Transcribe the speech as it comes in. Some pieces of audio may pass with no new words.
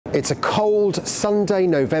It's a cold Sunday,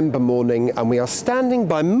 November morning, and we are standing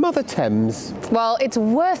by Mother Thames. Well, it's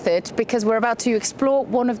worth it because we're about to explore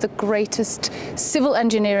one of the greatest civil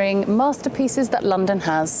engineering masterpieces that London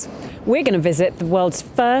has. We're going to visit the world's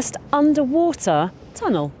first underwater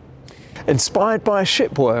tunnel. Inspired by a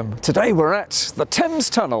shipworm, today we're at the Thames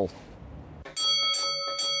Tunnel.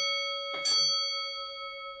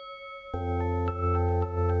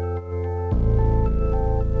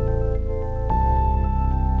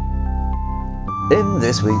 In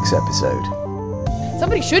this week's episode.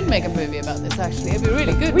 Somebody should make a movie about this, actually. It'd be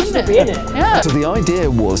really good, We should be in it. Yeah. So the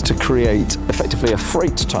idea was to create effectively a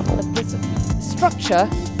freight tunnel. This structure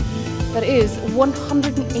that is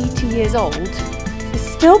 180 years old is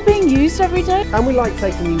still being used every day. And we like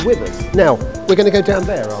taking you with us. Now, we're going to go down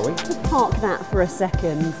there, are we? Just park that for a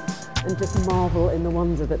second and just marvel in the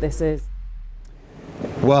wonder that this is.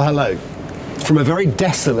 Well, hello. From a very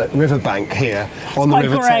desolate riverbank here on the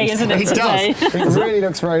River grey, Thames. isn't it, today? Does. It really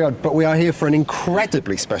looks very odd, but we are here for an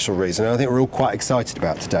incredibly special reason. And I think we're all quite excited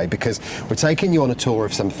about today because we're taking you on a tour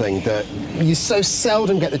of something that you so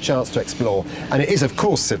seldom get the chance to explore. And it is, of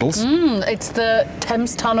course, Siddles. It's the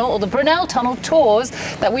Thames Tunnel, or the Brunnel Tunnel tours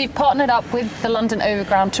that we've partnered up with the London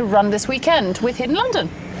Overground to run this weekend with Hidden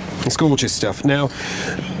London. It's gorgeous stuff. Now,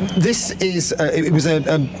 this is, it was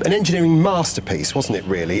an engineering masterpiece, wasn't it,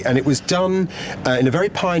 really? And it was done in a very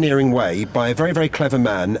pioneering way by a very, very clever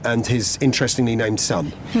man and his interestingly named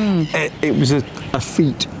son. It was a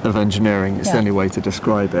feat of engineering, it's the only way to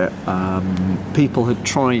describe it. People had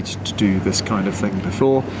tried to do this kind of thing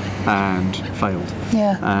before and failed.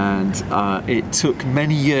 Yeah. And it took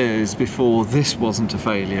many years before this wasn't a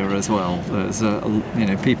failure as well. There's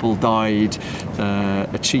people died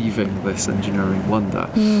achieving this engineering wonder.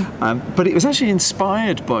 But it was actually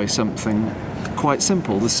inspired by something quite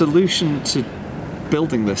simple. The solution to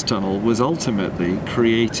building this tunnel was ultimately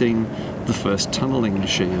creating the first tunnelling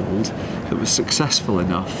shield that was successful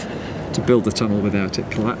enough to build the tunnel without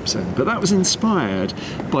it collapsing. But that was inspired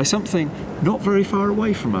by something not very far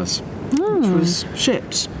away from us, which was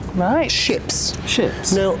ships. Right. Ships.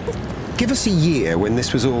 Ships. Now, give us a year when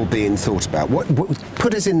this was all being thought about. What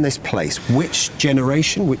put us in this place? Which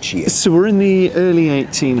generation, which year? So we're in the early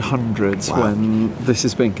 1800s when this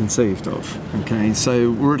is being conceived of. Okay,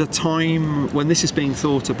 so we're at a time when this is being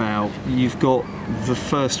thought about. You've got the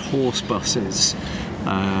first horse buses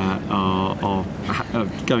are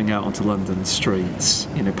going out onto London streets.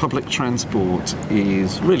 You know, public transport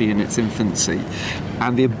is really in its infancy,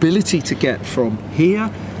 and the ability to get from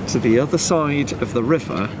here to the other side of the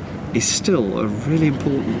river is still a really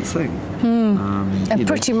important thing. And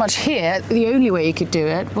pretty much here, the only way you could do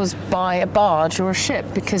it was by a barge or a ship,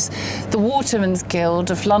 because the Watermen's Guild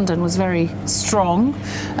of London was very strong,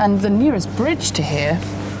 and the nearest bridge to here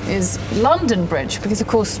is London Bridge, because of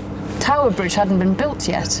course Tower Bridge hadn't been built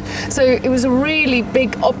yet. So it was a really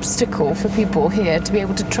big obstacle for people here to be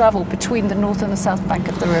able to travel between the north and the south bank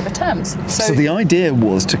of the River Thames. So the idea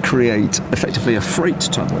was to create effectively a freight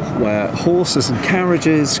tunnel where horses and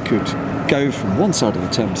carriages could go from one side of the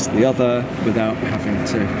Thames to the other without having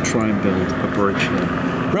to try and build a bridge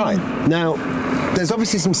here. Right. Now, there's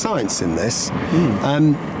obviously some science in this.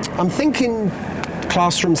 I'm thinking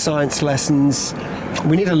classroom science lessons.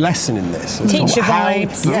 We need a lesson in this. Teacher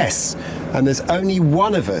vibes. Yes. And there's only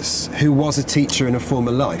one of us who was a teacher in a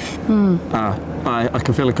former life. I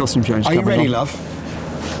can feel a costume change Are you coming ready, on. love?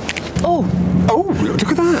 Oh, look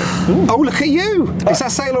at that. Ooh. Oh, look at you. Is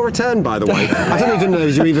that Sail or Return, by the way? I don't even know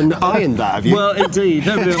if you even ironed that, have you? Well, indeed.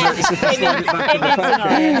 Nobody will notice if I slide it back in the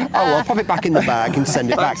bag. Oh, I'll pop it back in the bag and send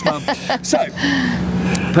it back. So,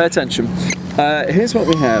 pay attention. Here's what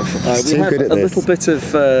we have. We have a little bit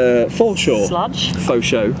of foreshore. Sludge. Faux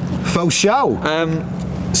show. Faux show.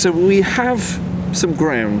 So we have some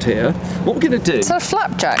ground here. What we're going to do... It's a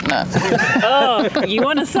flapjack nut. Oh, you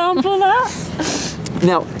want to sample that?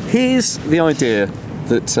 Now, here's the idea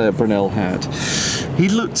that Brunnel had. He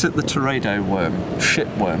looked at the Teredo worm,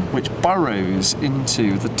 shipworm, which burrows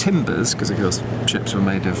into the timbers, because of course ships were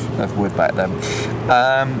made of wood back then.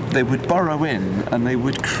 They would burrow in and they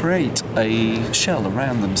would create a shell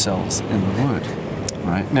around themselves in the wood.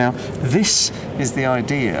 Right? Now, this is the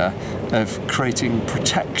idea of creating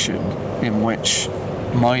protection in which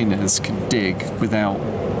miners can dig without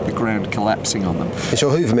the ground collapsing on them. Is your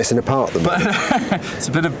Hoover missing a part of them? It's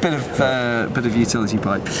a bit of utility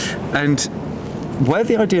pipe. And where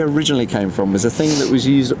the idea originally came from was a thing that was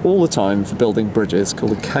used all the time for building bridges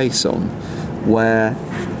called a caisson, where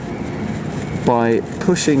by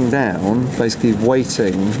pushing down, basically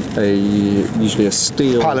weighting usually a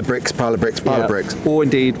steel pile of bricks, or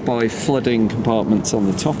indeed by flooding compartments on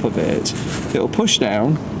the top of it, it'll push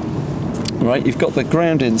down, right? You've got the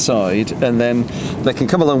ground inside, and then they can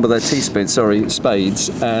come along with their spades,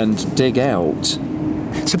 and dig out.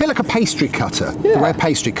 It's a bit like a pastry cutter, the way a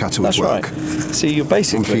pastry cutter would work. That's right. So you're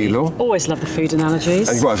basically... Always love the food analogies.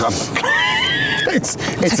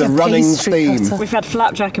 It's a running theme. We've had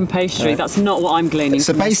flapjack and pastry. That's not what I'm gleaning.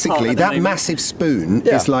 So from this basically, pot at the that moment. massive spoon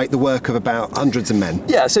is like the work of about hundreds of men.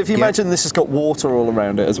 Yeah, so if you imagine this has got water all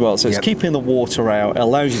around it as well, so it's keeping the water out, it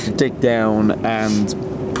allows you to dig down and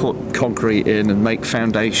put concrete in and make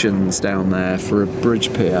foundations down there for a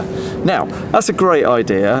bridge pier. Now, that's a great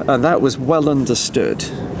idea, and that was well understood.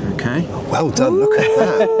 Okay. Well done, look at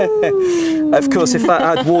that. Of course, if that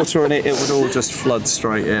had water in it, it would all just flood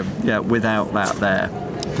straight in, without that there.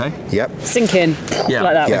 Okay. Yep. Sink in. Yeah,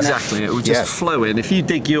 like that. Exactly. It would just flow in. If you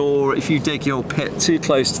dig your pit too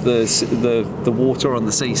close to the water on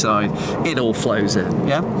the seaside, it all flows in.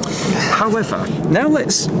 Yeah. However, now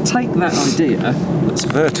let's take that idea that's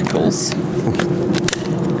vertical,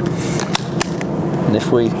 and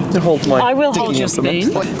if we hold my, I will hold your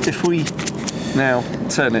spoon. If we now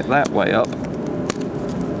turn it that way up.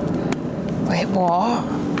 Wait, what?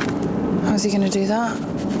 How's he going to do that?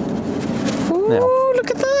 Ooh, Now, look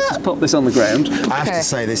at that! Just pop this on the ground. I have to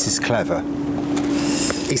say, this is clever.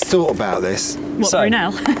 He's thought about this. What, through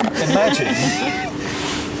now?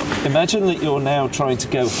 Imagine that you're now trying to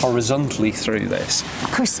go horizontally through this.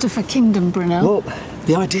 Christopher Kingdom, Brunnel. Well,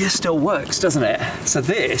 the idea still works, doesn't it? So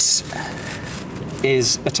this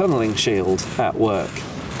is a tunnelling shield at work.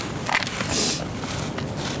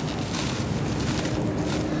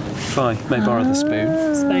 If I may borrow the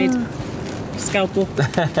spoon. Spade. Scalpel.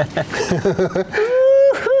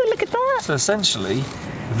 Look at that! So essentially,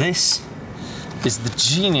 this is the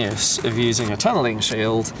genius of using a tunnelling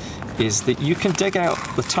shield, is that you can dig out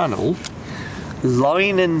the tunnel,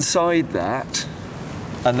 line inside that,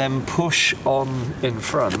 and then push on in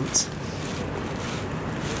front.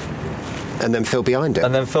 And then fill behind it.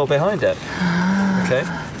 And then fill behind it. Okay?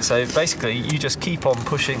 So basically, you just keep on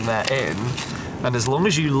pushing that in, and as long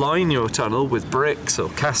as you line your tunnel with bricks or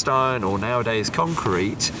cast iron or nowadays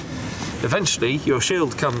concrete, eventually your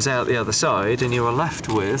shield comes out the other side and you are left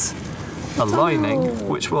with a lining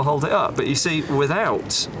which will hold it up. But you see,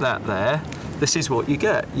 without that there, this is what you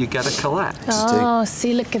get. You get a collapse. Oh,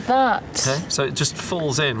 see, look at that. Okay? So it just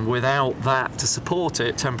falls in without that to support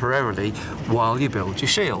it temporarily while you build your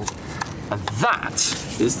shield. And that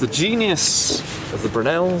is the genius of the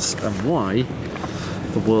Brunnels and why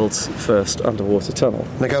the world's first underwater tunnel.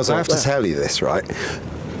 Now, girls, I have to tell you this, right?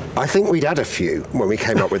 I think we'd had a few when we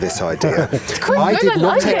came up with this idea. I did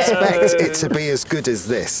not expect it to be as good as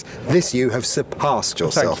this. This, you have surpassed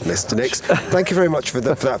yourself, Mr. Nix. Thank you very much for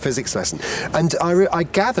that physics lesson. And I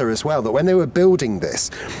gather as well that when they were building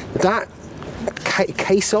this, that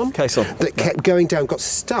caisson that kept going down got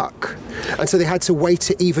stuck, and so they had to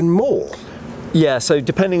weight it even more. Yeah, so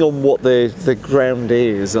depending on what the ground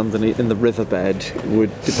is underneath in the riverbed would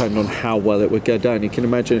depend on how well it would go down. You can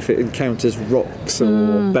imagine if it encounters rocks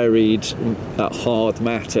or buried hard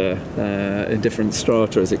matter in different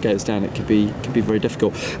strata as it goes down, it could be very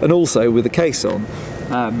difficult. And also with the caisson,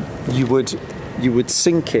 you would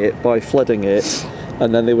sink it by flooding it,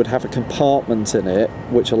 and then they would have a compartment in it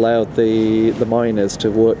which allowed the miners to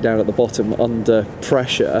work down at the bottom under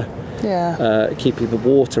pressure. Keeping the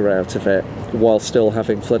water out of it while still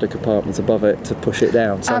having flooded compartments above it to push it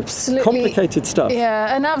down. So absolutely complicated stuff.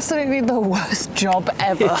 Yeah, and absolutely the worst job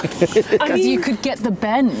ever. Because you could get the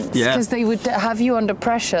bends, because they would have you under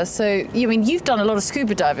pressure. So, you've done a lot of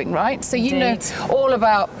scuba diving, right? So you know all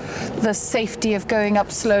about the safety of going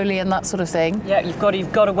up slowly and that sort of thing. Yeah, you've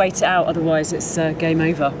got to wait it out, otherwise it's game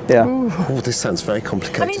over. Yeah. Oh, this sounds very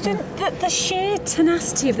complicated. The sheer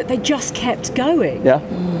tenacity of that, they just kept going. Yeah.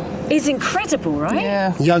 Is incredible, right?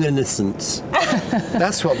 Yeah. Young innocents.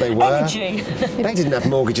 That's what they were. Energy. They didn't have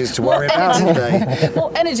mortgages to worry about, did they?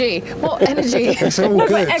 What energy? What energy? It's all good.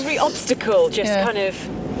 But every obstacle just kind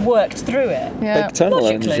of worked through it. Yeah. Big tunnel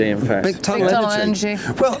energy, in fact. Big tunnel energy.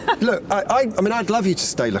 Well, look, I mean, I'd love you to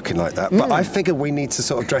stay looking like that, but I figure we need to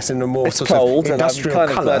sort of dress in a more sort of industrial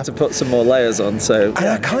and I'm kind of glad to put some more layers on. So, and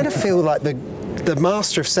I kind of feel like the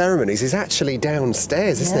master of ceremonies is actually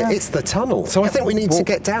downstairs, isn't it? It's the tunnel. So I think we need to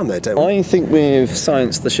get down there, don't we? I think we've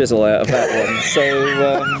scienced the shizzle out of that one.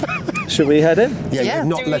 So, should we head in? Yeah, you've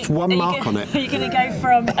not left one mark on it. Are you going to go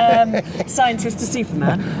from scientist to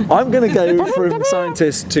Superman? I'm going to go from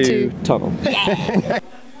scientist to tunnel.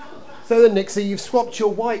 So then, Nick, you've swapped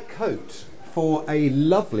your white coat for a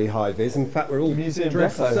lovely high-vis. In fact, we're all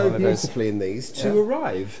dressed so beautifully in these to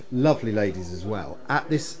arrive, lovely ladies as well, at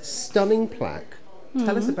this stunning plaque.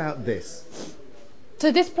 Tell us about this.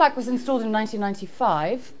 So this plaque was installed in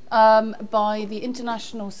 1995 by the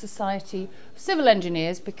International Society of Civil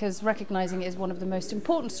Engineers, because recognising it as one of the most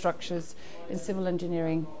important structures in civil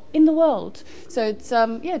engineering in the world. So it's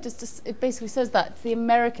it basically says that it's the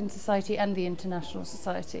American Society and the International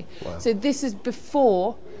Society. Wow. So this is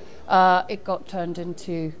before it got turned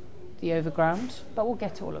into the Overground, but we'll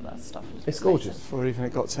get to all of that stuff. It's gorgeous. Before even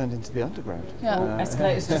it got turned into the Underground. Yeah.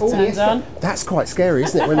 Escalators just turned on. That's quite scary,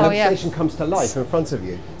 isn't it, when the yeah. station comes to life in front of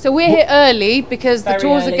you? So we're here early because the Very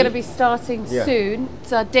tours are early. going to be starting Yeah. soon.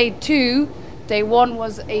 It's day 2. Day 1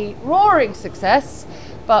 was a roaring success,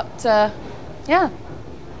 but yeah.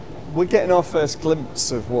 We're getting our first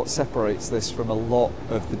glimpse of what separates this from a lot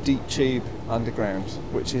of the deep tube underground,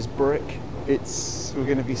 which is brick. We're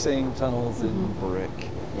going to be seeing tunnels in brick,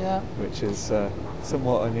 Yeah. which is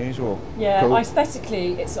somewhat unusual. Yeah, Cool.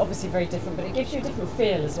 aesthetically it's obviously very different, but it gives you a different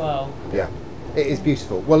feel as well. Yeah, it is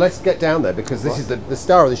beautiful. Well, let's get down there, because this is the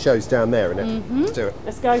star of the show's down there, isn't it? Let's do it.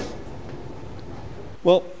 Let's go.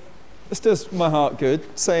 Well, this does my heart good,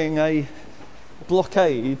 saying a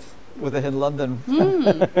blockade within London. How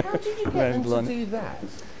did you get Around them to London. do that?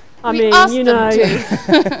 I We mean, asked you them know,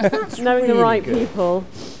 to. knowing the really right good. people.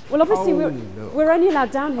 Well, obviously Oh, look. we're only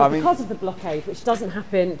allowed down here I mean- because of the blockade, which doesn't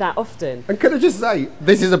happen that often. And can I just say,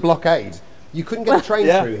 this is a blockade. You couldn't get a train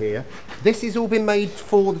Yeah. through here. This has all been made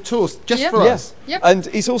for the tours, just Yep. for Yeah. us. Yep. And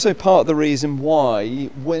it's also part of the reason why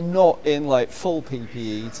we're not in like full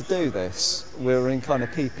PPE to do this. We're in kind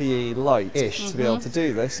of PPE light-ish to be able to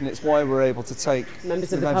do this, and it's why we're able to take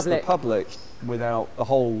Members of the public without a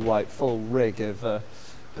whole like full rig of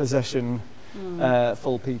possession.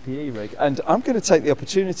 Full PPE rig, and I'm going to take the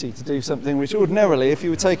opportunity to do something which ordinarily, if you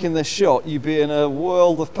were taking this shot, you'd be in a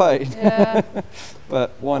world of pain. Yeah.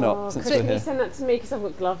 But why not? Oh, Since could we're you here. send that to me because I've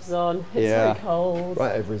got gloves on? It's Yeah. very cold.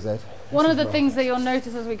 Right over his head. One of the things that you'll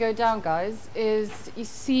notice as we go down, guys, is you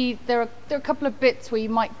see there are a couple of bits where you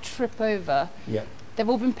might trip over. Yeah. They've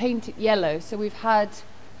all been painted yellow, so we've had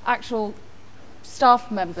actual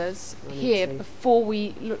staff members here before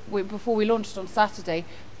we launched on Saturday,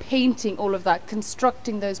 painting all of that,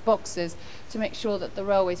 constructing those boxes to make sure that the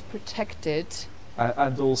railway's protected.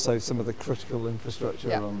 And also some of the critical infrastructure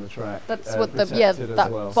Yeah. on the track. That's what the protected as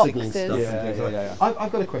that well. box Signalling is. stuff and Yeah, things yeah, like yeah, that.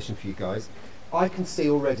 I've got a question for you guys. I can see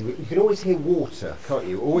already, you can always hear water, can't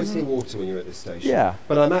you? Always hear water when you're at this station. Yeah.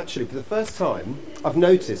 But I'm actually, for the first time, I've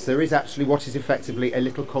noticed there is actually what is effectively a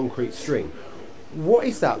little concrete string. What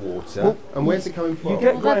is that water, Well, and where's it coming from? You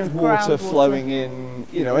get Well, that's groundwater groundwater. flowing in,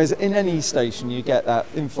 you know, as in any station you get that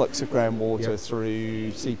influx of groundwater Yep.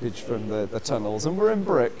 through seepage from the tunnels, and we're in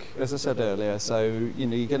brick, as I said earlier, so you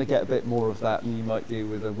know you're going to get a bit more of that than you might do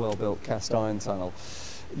with a well-built cast iron tunnel.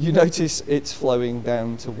 You notice it's flowing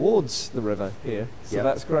down towards the river here, so Yep.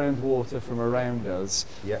 that's groundwater from around us,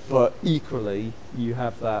 Yep. but equally you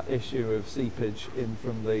have that issue of seepage in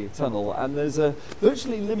from the tunnel, and there's a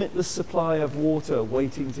virtually limitless supply of water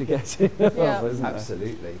waiting to get in, Yeah. isn't there?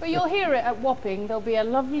 Absolutely. But you'll hear it at Wapping. There'll be a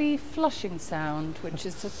lovely flushing sound, which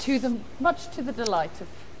is much to the delight of.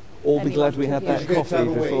 All be glad anyone we to had hear. that Should we go to coffee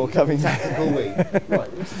have a before wee? coming down. Tactical wee.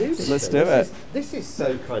 Right, let's do this. Let's then. do it. This is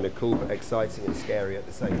so kind of cool, but exciting and scary at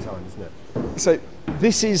the same time, isn't it? So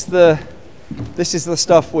this is the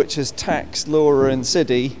stuff which has taxed Laura and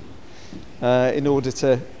Siddy in order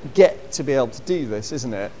to get to be able to do this,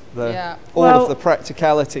 isn't it? Yeah. All Well, of the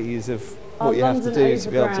practicalities of Our what you have to London do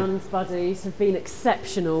to be able to. Overground buddies have been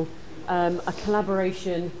exceptional. A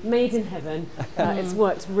collaboration made in heaven. It's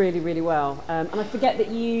worked really, really well. And I forget that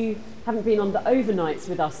you haven't been on the overnights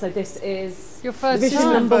with us, so this is Your first division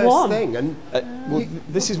time. number First one. thing, and Well,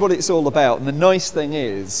 this is what it's all about, and the nice thing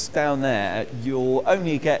is down there you're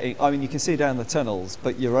only getting, I mean you can see down the tunnels,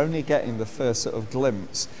 but you're only getting the first sort of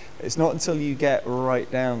glimpse. It's not until you get right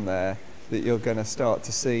down there that you're going to start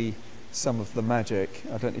to see some of the magic.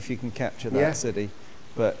 I don't know if you can capture that, Yeah. Siddy,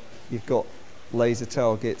 but you've got laser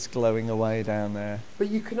targets glowing away down there. But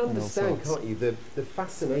you can understand, sorts. can't you, the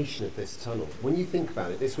fascination of this tunnel. When you think about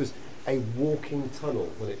it, this was a walking tunnel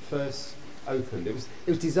when it first opened. It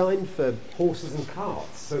was designed for horses and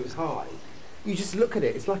carts, so it was high. You just look at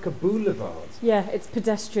it, it's like a boulevard. Yeah, it's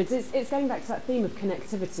pedestrians. It's going back to that theme of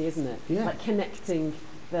connectivity, isn't it? Yeah. Like connecting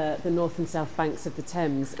the north and south banks of the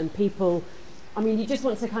Thames, and people, I mean, you just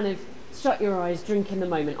want to kind of shut your eyes, drink in the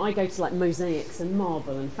moment. I go to like mosaics and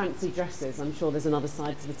marble and fancy dresses. I'm sure there's another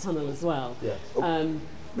side to the tunnel as well. Yeah.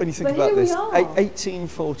 When you think But about here we this, are.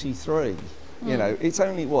 1843, you know, it's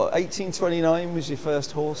only what, 1829 was your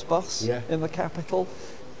first horse bus Yeah. in the capital,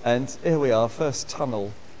 and here we are, first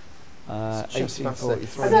tunnel, It's just 1843.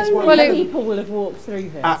 fascinating. So Well, many it- people will have walked through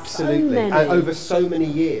this. Absolutely, So many. over so many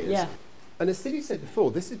years. Yeah. And as Siddy said before,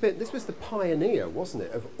 this was the pioneer, wasn't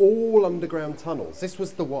it, of all underground tunnels. This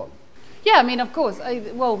was the one. Yeah, I mean, of course.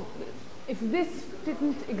 Well, if this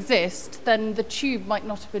didn't exist, then the tube might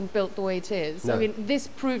not have been built the way it is. No. I mean, this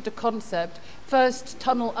proved a concept. First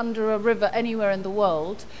tunnel under a river anywhere in the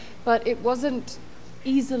world, but it wasn't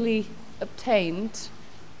easily obtained.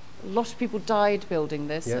 A lot of people died building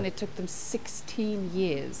this, and it took them 16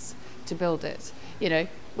 years to build it. You know,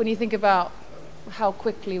 when you think about how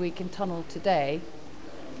quickly we can tunnel today,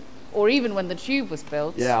 or even when the tube was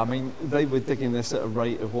built. Yeah, I mean, they were digging this at a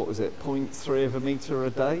rate of, what was it, 0.3 of a metre a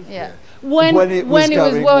day? Yeah. When it was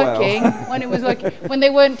working, well. when it was working, when they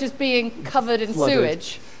weren't just being covered in Flooded.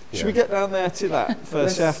 sewage. Should we get down there to that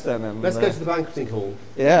first shaft then? And, let's go to the banqueting hall.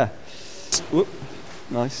 Yeah. Whoop.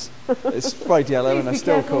 Nice. It's sprayed yellow and I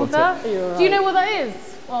still caught it. Right. Do you know what that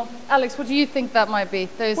is? Well, Alex, what do you think that might be?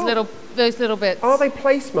 Those little bits. Are they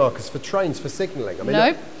place markers for trains for signalling? I mean,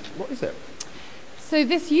 nope. What is it? So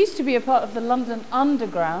this used to be a part of the London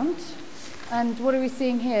Underground. And what are we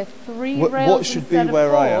seeing here? 3 rails what should be instead of where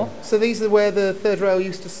 4. I am? So these are where the third rail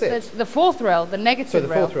used to sit? The fourth rail, the negative So the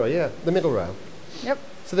rail. fourth rail, yeah. The middle rail. Yep.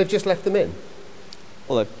 So they've just left them in?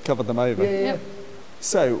 Well, they've covered them over. Yeah. Yep.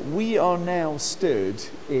 So we are now stood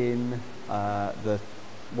in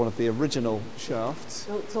one of the original shafts.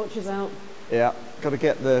 Oh, torches out. Yeah, got to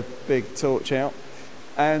get the big torch out.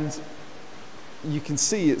 And you can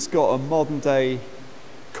see it's got a modern day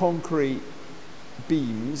concrete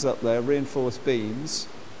beams up there, reinforced beams,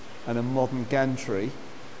 and a modern gantry.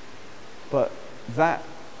 But that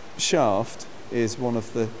shaft is one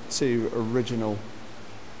of the 2 original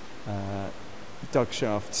dug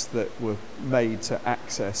shafts that were made to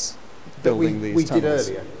access building these tunnels.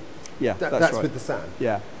 We did earlier. Yeah, that's right. with the sand.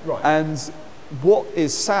 Yeah. Right. And what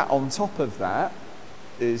is sat on top of that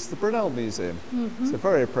is the Brunnel Museum. So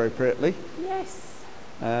very appropriately. Yes.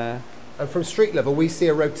 And from street level, we see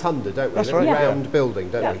a rotunda, don't we? That's a little right, round building,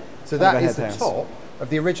 don't we? So Kind of that a is the head house. top of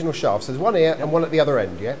the original shaft. So there's one here and one at the other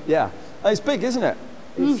end, yeah? Yeah. It's big, isn't it?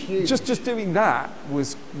 It's huge. Just doing that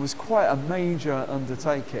was quite a major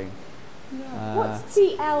undertaking. What's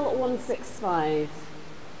TL165?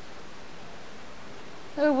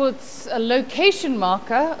 Oh, well, it's a location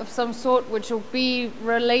marker of some sort which will be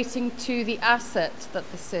relating to the asset that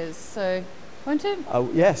this is. So, won't it? Oh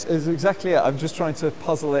yes, it's exactly it. I'm just trying to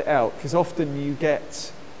puzzle it out because often you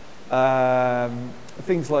get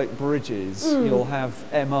things like bridges. You'll have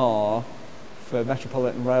MR for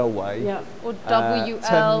Metropolitan Railway. Yeah. Or WL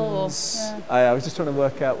Thames. or... Yeah. I was just trying to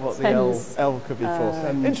work out what Thames. the L could be for.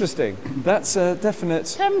 Interesting. That's a definite.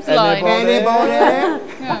 Thames line.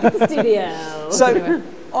 Anybody? Studio. So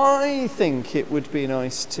I think it would be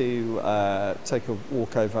nice to take a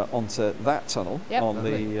walk over onto that tunnel on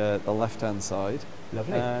the left-hand side.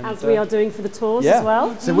 Lovely. And, As we are doing for the tours yeah. as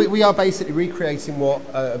well. So we are basically recreating what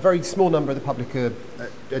a very small number of the public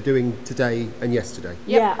are doing today and yesterday.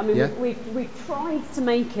 Yeah, I mean, Yeah. we've tried to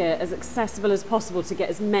make it as accessible as possible to get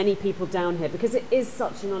as many people down here because it is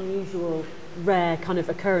such an unusual, rare kind of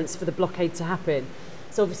occurrence for the blockade to happen.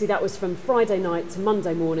 So obviously that was from Friday night to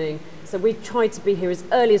Monday morning. So we've tried to be here as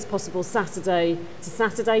early as possible Saturday to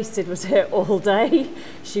Saturday. Sid was here all day.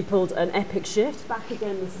 She pulled an epic shift back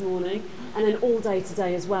again this morning and then all day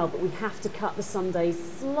today as well. But we have to cut the Sundays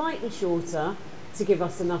slightly shorter to give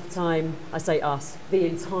us enough time, I say us, the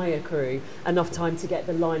entire crew, enough time to get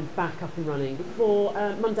the line back up and running for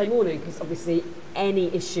Monday morning because obviously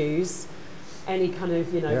any issues, any kind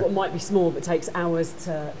of, what might be small but takes hours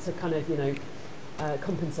to kind of,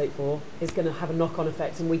 compensate for is going to have a knock-on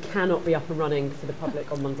effect and we cannot be up and running for the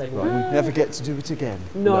public on Monday morning. we never get to do it again.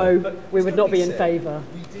 No, we would not be in favour.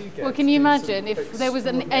 Well, can you imagine if there was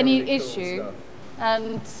any issue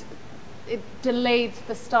and it delayed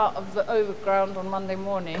the start of the Overground on Monday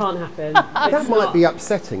morning? Can't happen. That might be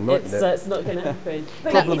upsetting, mightn't it? It's not going to happen.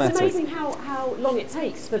 But it's amazing how long it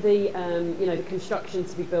takes for the the construction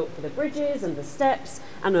to be built for the bridges and the steps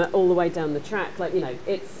and all the way down the track.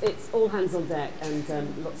 It's all hands on deck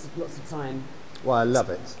and lots of time. Well, I love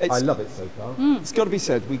it. I love it so far. It's got to be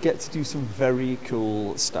said, we get to do some very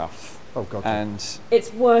cool stuff. Oh, God. And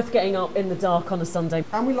it's worth getting up in the dark on a Sunday.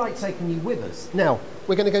 And we like taking you with us. Now,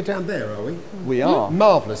 we're going to go down there, are we? we are.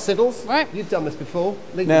 Marvellous. Siddles, Right. you've done this before.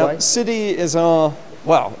 Lead the Now, way. Siddy is our,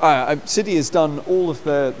 Siddy has done all of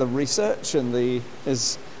the research and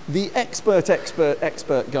is the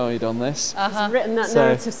expert guide on this. He's written that So-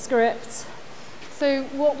 narrative script. So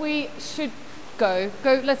what we should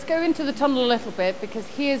let's go into the tunnel a little bit because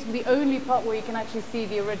here's the only part where you can actually see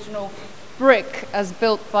the original brick as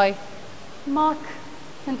built by Mark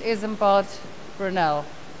and Isambard Brunnel.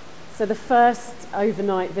 So the first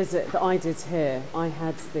overnight visit that I did here, I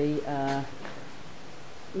had the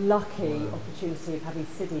lucky opportunity of having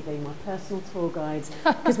Siddy being my personal tour guide,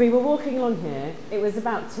 because we were walking along here. It was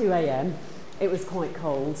about 2 a.m. It was quite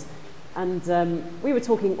cold, and we were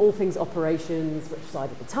talking all things operations, which side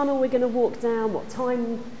of the tunnel we're going to walk down, what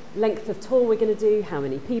time, length of tour we're going to do, how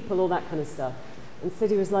many people, all that kind of stuff. And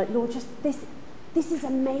Siddy was like, "Lord, just this is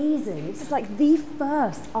amazing. This is like the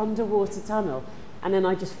first underwater tunnel." And then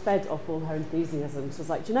I just fed off all her enthusiasm. So I was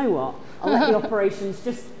like, "Do you know what? I'll let the operations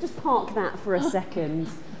just park that for a second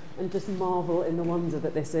and just marvel in the wonder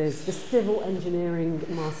that this is, the civil engineering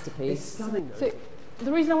masterpiece." It's stunning. So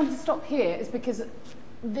the reason I wanted to stop here is because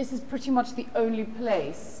this is pretty much the only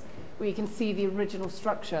place where you can see the original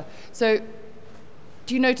structure. So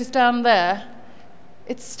do you notice down there?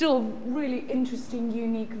 It's still really interesting,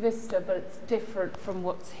 unique vista, but it's different from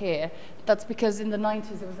what's here. That's because in the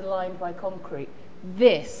 90s it was aligned by concrete.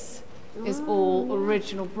 This is all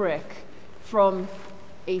original brick from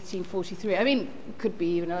 1843. I mean, it could be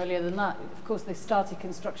even earlier than that. Of course, they started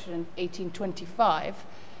construction in 1825.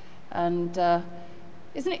 And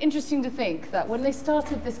isn't it interesting to think that when they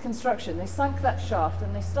started this construction, they sunk that shaft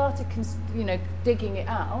and they started, digging it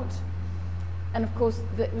out. And of course,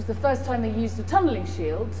 it was the first time they used a tunnelling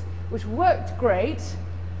shield, which worked great,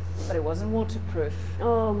 but it wasn't waterproof.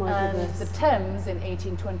 Oh my goodness. The Thames in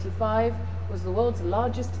 1825 was the world's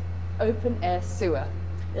largest open-air sewer.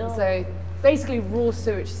 Oh. So basically raw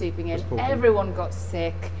sewage seeping in. Everyone got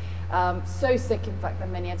sick. So sick, in fact, that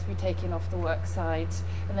many had to be taken off the work site.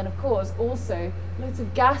 And then, of course, also loads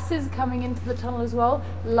of gases coming into the tunnel as well,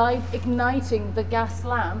 igniting the gas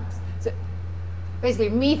lamps. So basically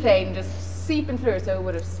methane just seeping through, so it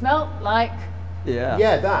would have smelt like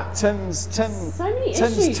that Thames so many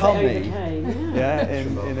Thames issues Tunnel. in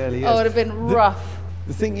early years. it would have been rough.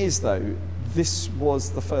 The thing is, though, this was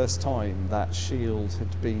the first time that shield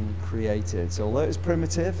had been created. So although it was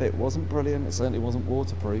primitive, it wasn't brilliant, it certainly wasn't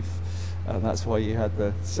waterproof, and that's why you had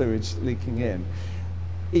the sewage leaking in.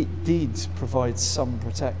 It did provide some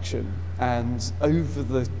protection, and over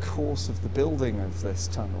the course of the building of this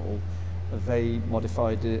tunnel, they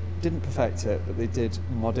modified it, didn't perfect it, but they did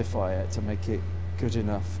modify it to make it good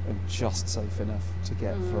enough and just safe enough to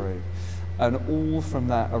get through. And all from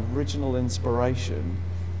that original inspiration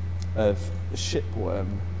of a shipworm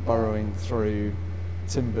burrowing through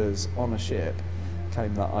timbers on a ship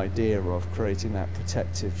came that idea of creating that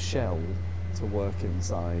protective shell to work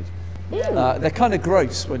inside. They're kind of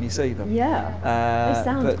gross when you see them. Yeah, they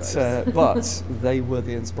sound gross. But they were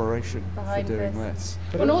the inspiration Behind for doing this.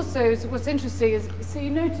 And also, what's interesting is, so you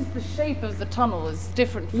notice the shape of the tunnel is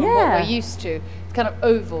different from what we're used to. It's kind of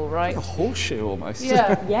oval, right? Like a horseshoe almost.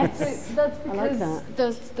 Yeah. Yes. So that's because I like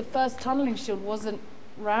that. the first tunnelling shield wasn't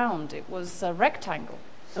round, it was a rectangle,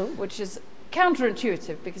 which is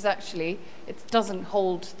counterintuitive because actually it doesn't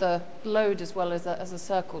hold the load as well as a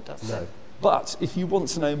circle does. No. But if you want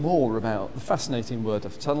to know more about the fascinating world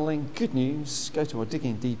of tunnelling, good news, go to our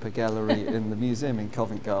Digging Deeper gallery in the museum in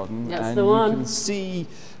Covent Garden, That's and the one. you can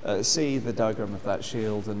see the diagram of that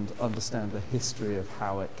shield and understand the history of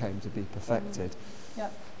how it came to be perfected. Yeah.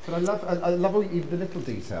 But I love all the little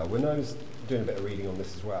detail. When I was doing a bit of reading on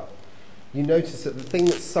this as well, you notice that the thing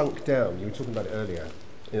that sunk down, you were talking about it earlier,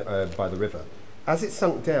 by the river, as it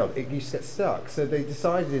sunk down, it used to get stuck. So they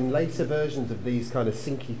decided in later versions of these kind of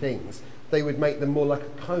sinky things, they would make them more like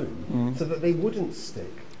a cone so that they wouldn't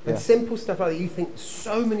stick. And simple stuff like that, you think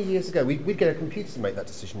so many years ago, we'd get a computer to make that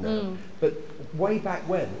decision now. But way back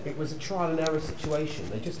when, it was a trial and error situation.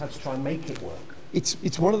 They just had to try and make it work.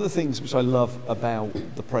 It's one of the things which I love about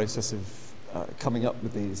the process of coming up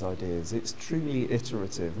with these ideas. It's truly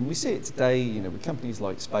iterative, and we see it today, with companies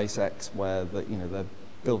like SpaceX, where they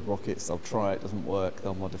build rockets, they'll try it, doesn't work,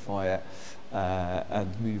 they'll modify it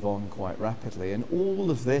and move on quite rapidly. And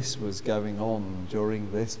all of this was going on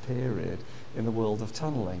during this period in the world of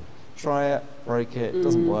tunnelling. Try it, break it,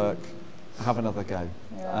 doesn't work, have another go.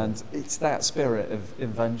 Yeah. And it's that spirit of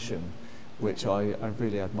invention which I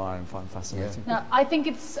really admire and find fascinating. Now, I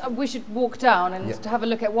think we should walk down and to have a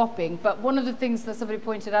look at Wapping, but one of the things that somebody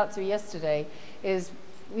pointed out to me yesterday is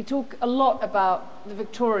we talk a lot about the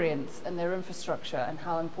Victorians and their infrastructure and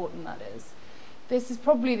how important that is. This is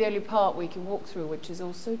probably the only part we can walk through, which is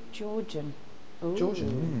also Georgian. Ooh.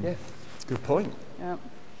 Georgian, yeah. Good point. Yeah.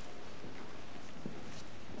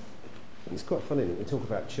 It's quite funny that we talk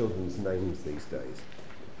about children's names these days.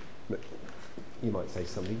 But you might say to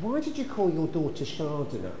somebody, why did you call your daughter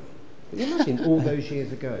Chardonnay? But you imagine all those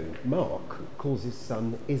years ago, Mark calls his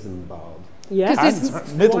son Isambard. Yes.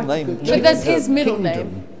 And middle name. But that's his middle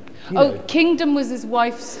name. Kingdom was his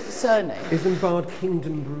wife's surname. Isambard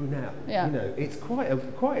Kingdom Brunnel. Yeah. You know, it's quite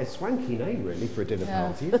a swanky name, really, for a dinner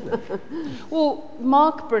party, isn't it? Well,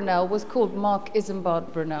 Mark Brunnel was called Mark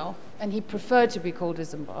Isambard Brunnel, and he preferred to be called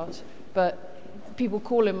Isambard, but people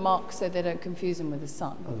call him Mark so they don't confuse him with his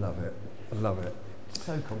son. I love it. I love it.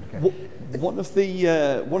 So complicated. One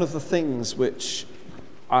of the things which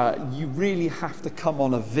you really have to come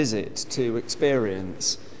on a visit to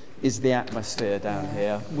experience is the atmosphere down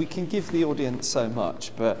here. We can give the audience so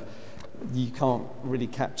much, but you can't really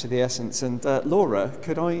capture the essence. And Laura,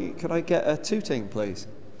 could I get a tooting, please?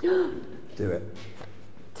 Do it.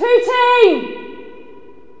 Tooting!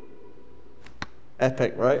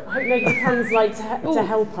 Epic, right? I hope nobody comes like to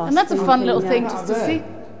help us. And that's a fun little thing just to see.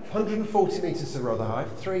 140 metres to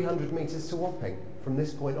Rotherhithe, 300 metres to Wapping from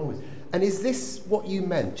this point onwards. And is this what you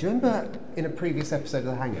meant? Do you remember in a previous episode of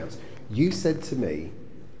the Hangouts, you said to me,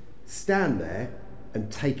 stand there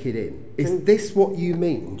and take it in. Is this what you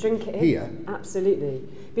mean? Drink it here? in. Absolutely.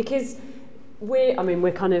 Because we're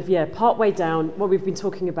kind of, part way down. Well, we've been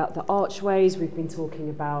talking about the archways, we've been talking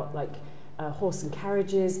about like horse and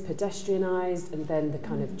carriages, pedestrianised, and then the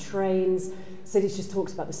kind of trains. Siddy's just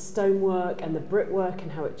talks about the stonework and the brickwork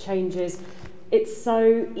and how it changes. It's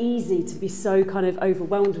so easy to be so kind of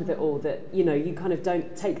overwhelmed with it all that, you know, you kind of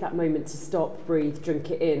don't take that moment to stop, breathe, drink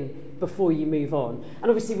it in before you move on. And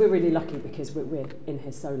obviously we're really lucky because we're in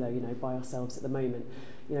here solo, you know, by ourselves at the moment.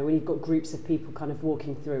 You know, when you've got groups of people kind of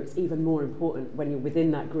walking through, it's even more important when you're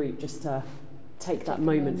within that group just to take that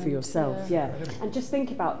moment for yourself, and just think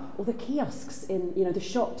about all the kiosks in, you know, the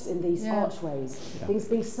shops in these archways, things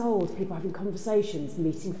being sold, people having conversations,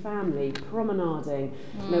 meeting family, promenading,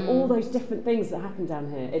 you know, all those different things that happen down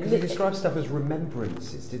here. Because they described stuff as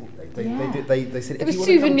remembrances, didn't they? They said it if was you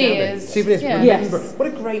souvenirs. Souvenirs. Yeah. Remember. What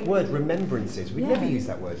a great word, remembrances. We never use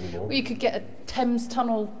that word anymore. Well, you could get a Thames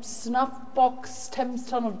Tunnel snuff box, Thames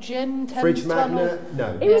Tunnel gin, Thames Fridge Tunnel. magnet.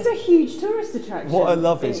 No. It was a huge tourist attraction. What I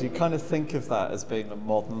love is you kind of think of that as being a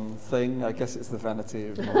modern thing. I guess it's the vanity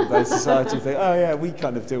of modern day society. Think, oh yeah, we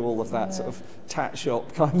kind of do all of that sort of tat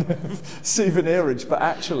shop kind of souvenirage, but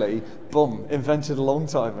actually, boom, invented a long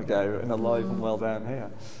time ago and alive and well down here.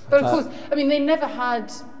 But of course, I mean, they never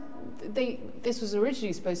had. This was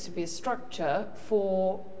originally supposed to be a structure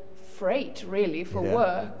for freight, really, for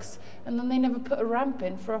works, and then they never put a ramp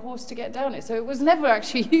in for a horse to get down it. So it was never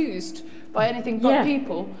actually used by anything but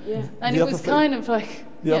people. Yeah. And it was kind of like.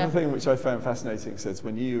 The other thing which I found fascinating is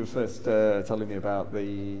when you were first telling me about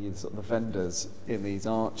the sort of the vendors in these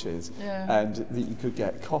arches and that you could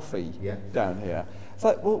get coffee down here. It's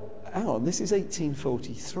like, well, hang on, this is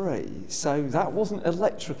 1843, so that wasn't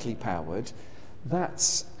electrically powered.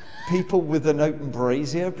 That's people with an open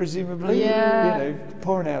brazier, presumably. Yeah. You know,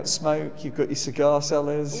 pouring out smoke. You've got your cigar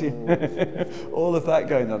sellers. You know, all of that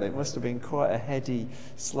going on. It must have been quite a heady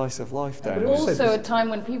slice of life down there. there. But also a time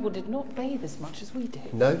when people did not bathe as much as we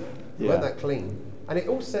did. No, they weren't that clean. And it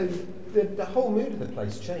also, the whole mood of the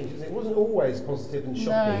place changed. It wasn't always positive and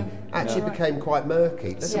shoppy. Actually became quite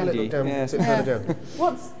murky. Let's have a look down, further down.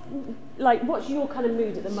 What's your kind of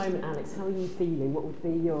mood at the moment, Alex? How are you feeling? What would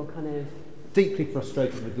be your kind of... Deeply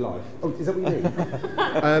frustrated with life. Oh, is that what you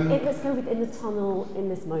mean? Let's go in the tunnel in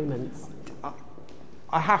this moment.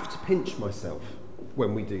 I have to pinch myself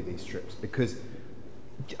when we do these trips because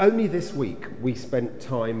only this week we spent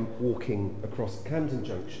time walking across Camden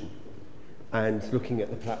Junction and looking at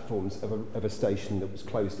the platforms of a station that was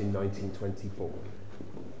closed in 1924.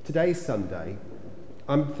 Today's Sunday.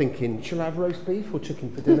 I'm thinking, shall I have roast beef or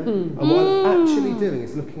chicken for dinner? And what I'm actually doing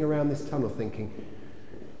is looking around this tunnel thinking,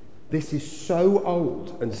 this is so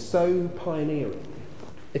old and so pioneering.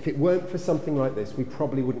 If it weren't for something like this, we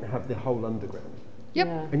probably wouldn't have the whole underground. Yep.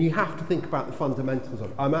 Yeah. And you have to think about the fundamentals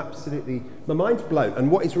of it. I'm absolutely, my mind's blown. And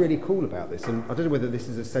what is really cool about this, and I don't know whether this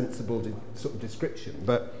is a sensible sort of description,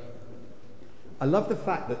 but I love the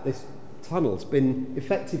fact that this tunnel's been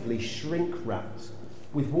effectively shrink wrapped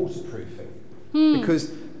with waterproofing.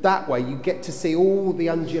 Because that way you get to see all the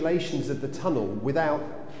undulations of the tunnel without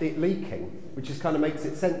it leaking, which just kind of makes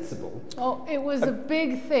it sensible. Oh, it was a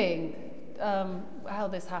big thing, how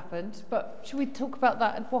this happened, but should we talk about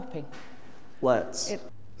that at Wapping? Let's.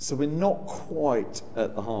 So we're not quite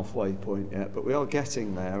at the halfway point yet, but we are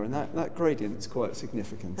getting there, and that gradient's quite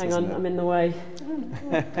significant. Hang on, I'm in the way.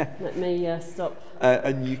 Let me stop.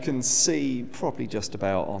 And you can see probably just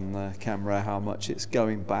about on the camera how much it's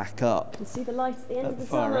going back up. You can see the light at the end of the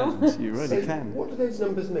far tunnel. end. You really can. What do those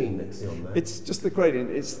numbers mean next to on there? It's just the gradient.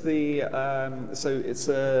 It's the so it's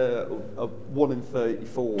a 1 in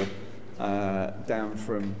 34 down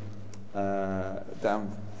from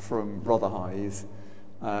Rotherhithe.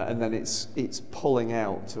 and then it's pulling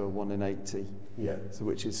out to a 1 in 80. Yeah. So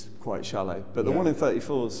which is quite shallow, but the Yeah. 1 in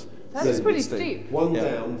 34's That's pretty steep. One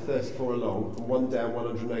Yeah. down, 34 along, and one down,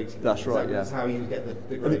 180. That's right, yeah. That's how you get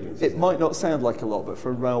the gradients. It might not sound like a lot, but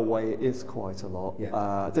for a railway, it is quite a lot. Yeah.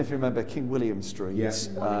 I don't know if you remember King William Street. Yes.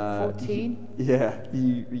 1 in 14. Yeah,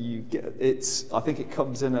 you get it's. I think it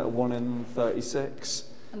comes in at a 1 in 36.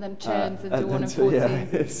 And then turns into and 1 in then 14.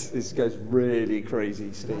 Yeah, it goes really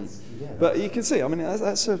crazy steep. But you can see, I mean,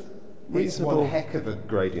 that's a It's reasonable. one heck of a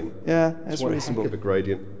gradient. Yeah, It's it's one reasonable. heck of a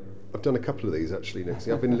gradient. I've done a couple of these actually,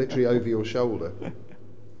 Nixie. I've been literally over your shoulder.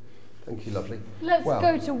 Thank you, lovely. Let's Well,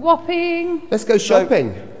 go to Wapping. Let's go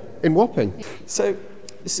shopping in Wapping. So,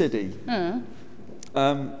 Siddy,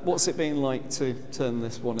 what's it been like to turn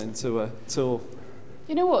this one into a tour?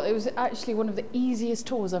 You know what? It was actually one of the easiest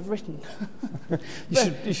tours I've written.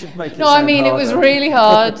 You should make it. No, I sound mean, it was harder. really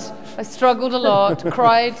hard. I struggled a lot,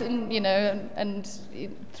 cried, and and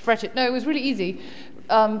fretted. No, it was really easy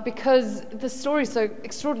because the story is so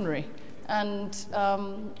extraordinary, and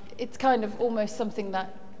it's kind of almost something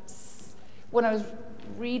that, when I was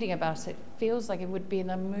reading about it, feels like it would be in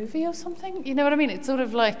a movie or something. You know what I mean? It's sort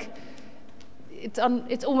of like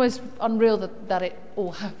it's almost unreal that it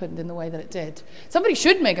all happened in the way that it did. Somebody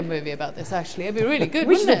should make a movie about this. Actually, it'd be really good.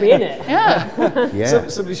 We wouldn't should be in it. Yeah. Yeah.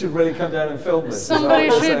 Somebody should really come down and film this. Somebody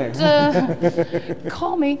is that what you're should saying?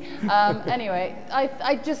 call me. Anyway,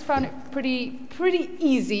 I just found it pretty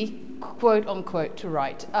easy, quote unquote, to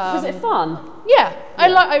write. Was it fun? Yeah,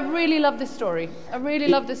 I really love this story. I really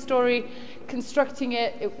love this story. Constructing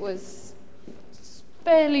it was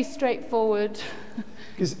fairly straightforward.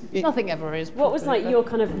 Nothing ever is. What was like your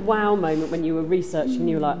kind of wow moment when you were researching?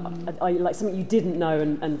 You were like, are you like something you didn't know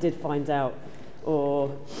and did find out,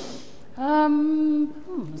 or?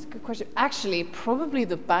 That's a good question. Actually, probably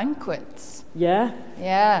the banquets. Yeah.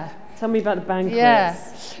 Yeah. Tell me about the banquets. Yeah.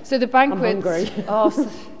 So the banquets. I'm hungry.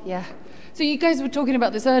 Yeah. So you guys were talking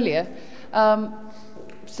about this earlier.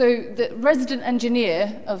 So the resident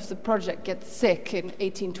engineer of the project gets sick in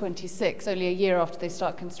 1826, only a year after they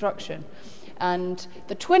start construction. And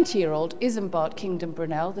the 20-year-old Isambard Kingdom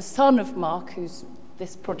Brunnel, the son of Mark, who's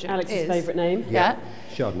this project Alex's favourite name. Yeah.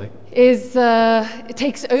 Chardonnay.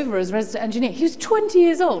 Takes over as resident engineer. He was 20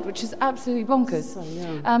 years old, which is absolutely bonkers. So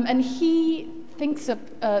young. And he thinks of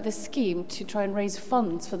this scheme to try and raise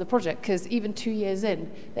funds for the project, because even 2 years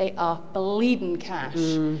in, they are bleeding cash.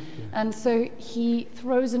 And so he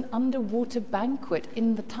throws an underwater banquet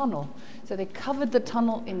in the tunnel. So they covered the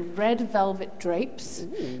tunnel in red velvet drapes.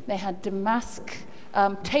 They had damask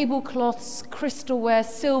tablecloths, crystalware,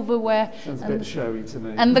 silverware. Sounds a bit showy to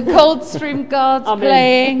me. And the Coldstream Guards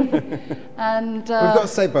playing. And We've got to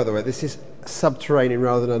say, by the way, this is subterranean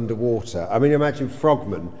rather than underwater. I mean, imagine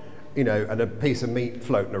frogmen, and a piece of meat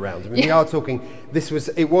floating around. I mean, we are talking.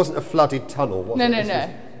 It wasn't a flooded tunnel, was it?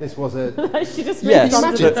 No. This was a. She just Yes. moved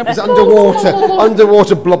Imagine under it was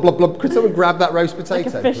underwater, blob, blob, blob. Could someone grab that roast potato,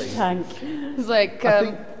 like a fish please? tank. It's like, I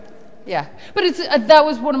think- yeah. But it's that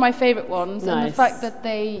was one of my favourite ones. And the Nice. fact that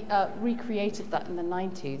they recreated that in the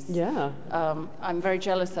 90s, Yeah. I'm very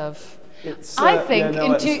jealous of. It's, I think yeah,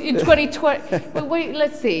 no, in 2020, but wait,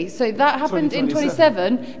 let's see. So that happened in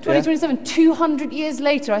 2027. 2027, 200 years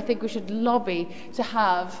later, I think we should lobby to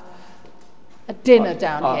have a dinner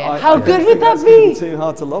down here. How I good don't would think that that's gonna be? Too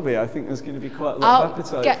hard to lobby. I think there's going to be quite a lot of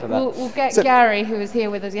appetite for that. We'll get So- Gary, who was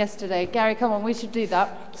here with us yesterday. Gary, come on, we should do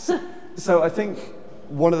that. So I think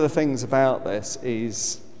one of the things about this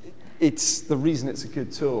is it's the reason it's a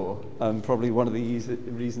good tour, and probably one of the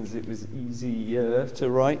reasons it was easier to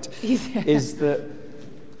write, is that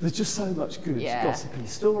there's just so much good gossipy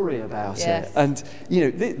story about it. And,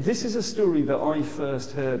 this is a story that I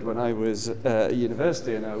first heard when I was at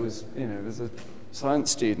university, and I was, as a science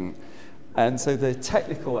student. And so the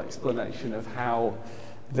technical explanation of how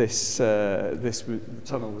this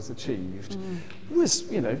tunnel was achieved was,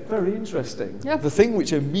 very interesting. Yep. The thing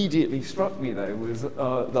which immediately struck me, though, was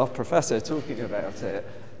our professor talking about it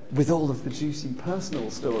with all of the juicy personal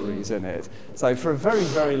stories in it. So for a very,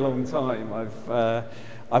 very long time,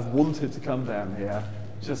 I've wanted to come down here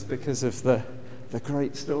just because of the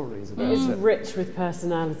great stories about It's it. rich with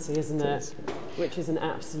personality, isn't It it? is. Which is an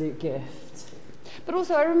absolute gift. But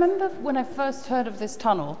also, I remember when I first heard of this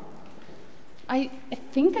tunnel, I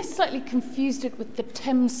think I slightly confused it with the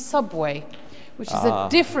Thames subway, which is a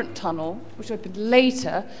different tunnel, which opened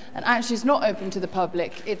later, and actually is not open to the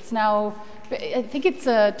public. It's now, I think it's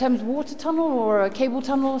a Thames water tunnel or a cable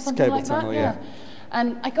tunnel or something cable like tunnel, that. yeah.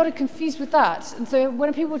 And I got it confused with that. And so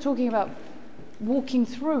when people were talking about walking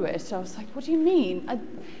through it, I was like, what do you mean?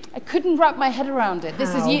 I couldn't wrap my head around it.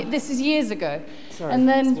 This is years ago. Sorry, and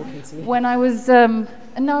then walking to you. when I was, and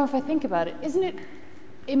now if I think about it, isn't it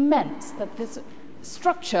immense that this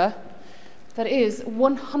structure that is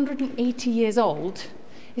 180 years old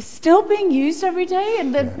is still being used every day,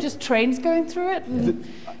 and there are just trains going through it, and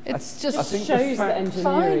it's just I think shows the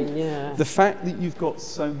engineering. Yeah. The fact that you've got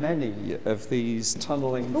so many of these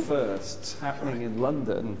tunnelling firsts happening in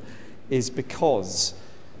London is because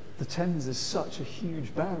the Thames is such a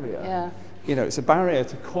huge barrier. Yeah. You know, it's a barrier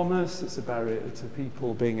to commerce, it's a barrier to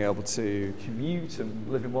people being able to commute and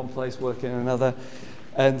live in one place, work in another.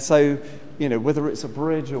 And so, you know, whether it's a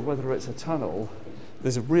bridge or whether it's a tunnel,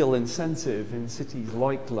 there's a real incentive in cities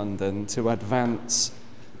like London to advance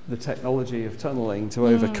the technology of tunnelling to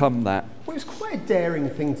overcome that. Well, it was quite a daring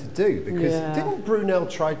thing to do, because didn't Brunnel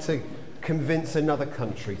try to convince another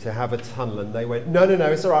country to have a tunnel, and they went, no,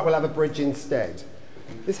 it's all right, we'll have a bridge instead.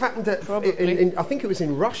 This happened at, I think it was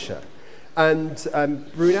in Russia, and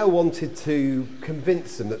Brunnel wanted to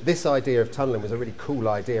convince them that this idea of tunnelling was a really cool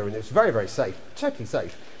idea, and it was very, very safe, totally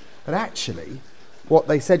safe. But actually, what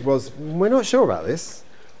they said was, we're not sure about this,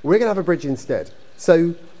 we're going to have a bridge instead.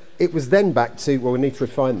 So it was then back to, well, we need to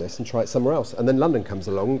refine this and try it somewhere else. And then London comes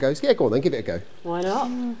along and goes, yeah, go on then, give it a go. Why not?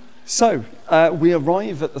 So we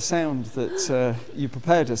arrive at the sound that you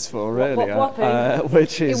prepared us for earlier,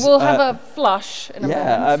 which is... It will have a flush in a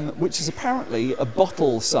moment. which is apparently a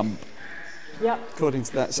bottle sump, according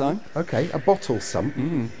to that sign. Okay, a bottle sump.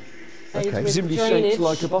 Okay. Presumably shaped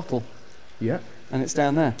like a bottle. Yeah. And it's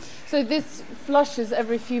down there. So this flushes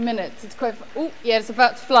every few minutes. It's quite... Oh, yeah, it's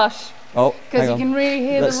about to flush. Oh, because you can really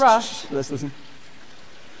hear the rush. Let's listen.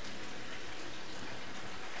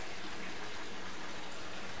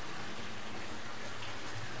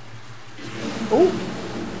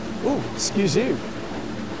 Oh, excuse you.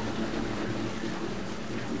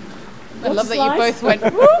 I love that you both went,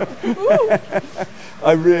 woo.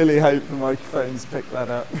 I really hope the microphones pick that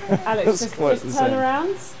up. Alex, just turn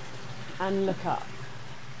around and look up.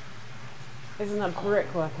 Isn't that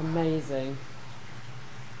brickwork amazing?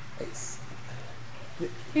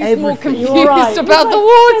 He's more confused about the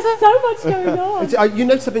water. There's so much going on. You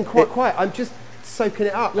notice I've been quite quiet. I'm just soaking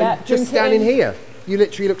it up. Yeah, and just standing here. You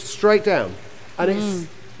literally look straight down. And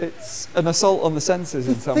it's an assault on the senses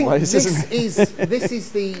in some ways, isn't it? This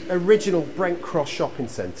is the original Brent Cross shopping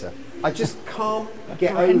centre. I just can't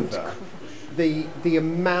get over the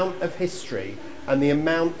amount of history and the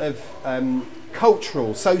amount of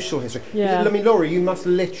cultural, social history. Yeah. I mean, Laura, you must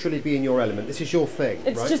literally be in your element. This is your thing,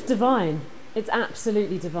 It's right? just divine. It's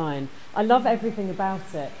absolutely divine. I love everything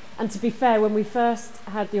about it. And to be fair, when we first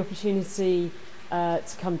had the opportunity to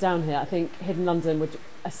come down here, I think Hidden London were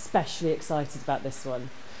especially excited about this one.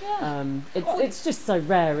 Yeah. It's just so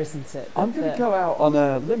rare, isn't it? I'm going to go out on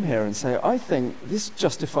a limb here and say I think this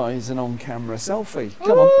justifies an on-camera selfie.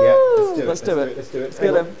 Come on. Yeah, let's do it. Let's do it. Let's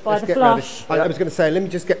get him. By the flush. I was going to say, let me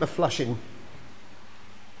just get the flush in.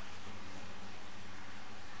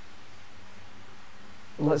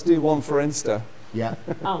 Let's do one for Insta. Yeah.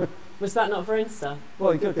 Oh, was that not for Insta?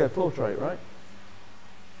 Well, you could go portrait, right?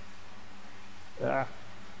 Yeah.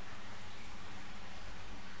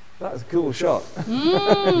 That's a cool shot.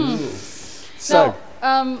 So,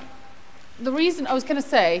 now, the reason I was going to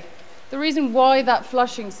say, the reason why that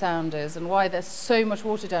flushing sound is and why there's so much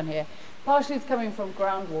water down here, partially it's coming from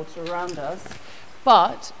groundwater around us,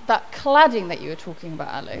 but that cladding that you were talking about,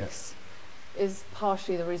 Alex, is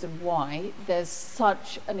partially the reason why there's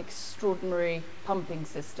such an extraordinary pumping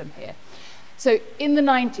system here. So in the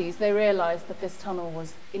 90s, they realized that this tunnel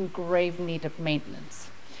was in grave need of maintenance.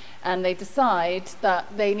 And they decide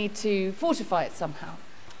that they need to fortify it somehow.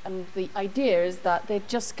 And the idea is that they're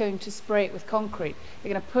just going to spray it with concrete.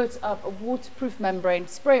 They're going to put up a waterproof membrane,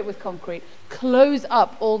 spray it with concrete, close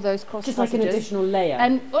up all those cross Just passages. like an additional layer.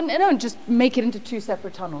 And just make it into two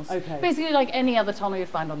separate tunnels. Okay. Basically like any other tunnel you'd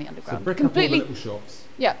find on the underground. So brick up all the little shops.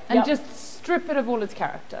 Yeah, and just strip it of all its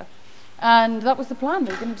character. And that was the plan.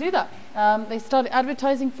 They were going to do that. They started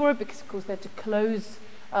advertising for it because, of course, they had to close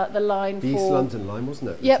the line the for... East London line, wasn't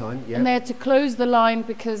it, at the time? Yeah, and they had to close the line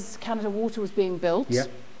because Canada Water was being built. Yeah.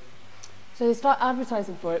 So they start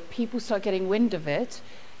advertising for it. People start getting wind of it.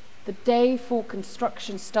 The day for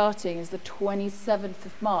construction starting is the 27th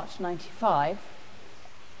of March, 95,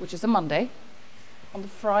 which is a Monday. On the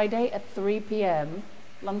Friday at 3 p.m,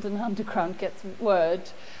 London Underground gets word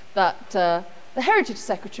that the Heritage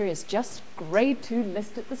Secretary has just Grade 2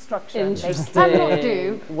 listed the structure. They cannot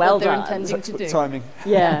do what they're intending to do. Timing.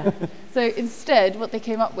 Yeah. So instead, what they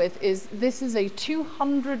came up with is this is a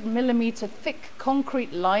 200 millimeter thick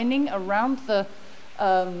concrete lining around the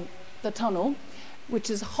the tunnel, which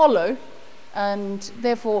is hollow, and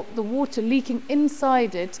therefore the water leaking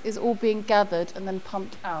inside it is all being gathered and then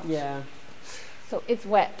pumped out. Yeah. So it's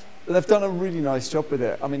wet. They've done a really nice job with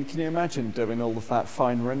it. I mean, can you imagine doing all of that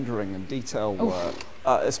fine rendering and detail work,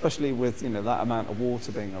 especially with that amount of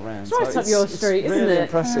water being around? It's right up your street, isn't really it?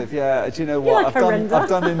 impressive. Yeah. Do you know what? I've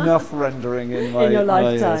done enough rendering in your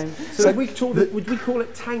lifetime. So would we call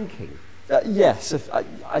it tanking? Yes,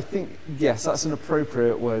 I think yes, that's an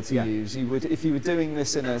appropriate word to use. You would, if you were doing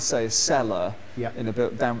this in a cellar in a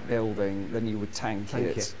damp building, then you would tank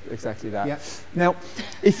it. Exactly that. Yep. Now,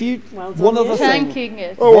 if you one other thing, tanking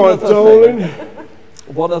it. Oh, darling.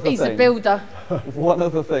 One other He's thing. a builder. One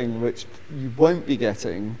other thing which you won't be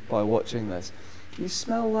getting by watching this. You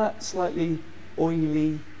smell that slightly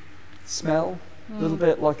oily smell, a little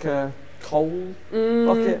bit like a coal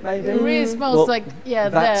bucket, maybe. It really smells like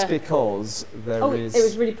that's because there is. It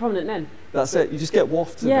was really prominent then. That's it. You just get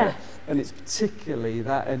wafts of it, and it's particularly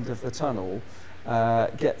that end of the tunnel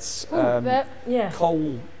gets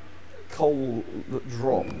coal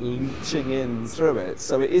drop leaching in through it.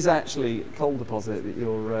 So it is actually a coal deposit that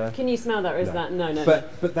you're. Can you smell that, or is that no?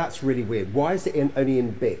 But that's really weird. Why is it only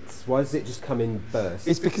in bits? Why does it just come in bursts?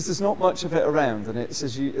 It's because there's not much of it around, and it's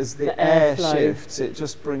as the air shifts, it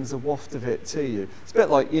just brings a waft of it to you. It's a bit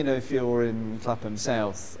like if you're in Clapham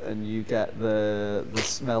South and you get the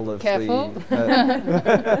smell of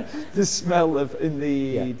the smell of in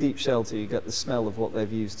the deep shelter, you get the smell of what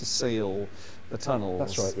they've used to seal the tunnels.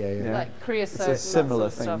 That's right. Yeah. Like creosote. It's a similar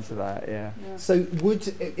and that sort of thing to that. Yeah. So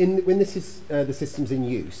when this is the system's in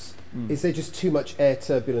use, is there just too much air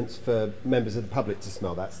turbulence for members of the public to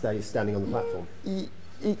smell that standing on the platform?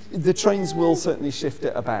 The trains will certainly shift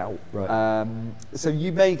it about. Right. So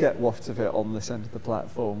you may get wafts of it on this end of the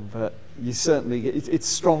platform, but you certainly it's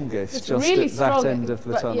strongest just really at that end of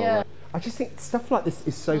the tunnel. Yeah. I just think stuff like this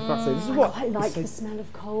is so fascinating. This is I quite like the smell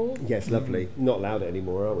of coal. Yeah, it's lovely. Not allowed it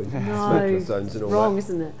anymore, are we? No, Smokeless zones and all wrong, that.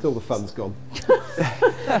 isn't it? All the fun's gone.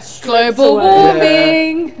 Global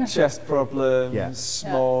warming. Yeah. Chest problems,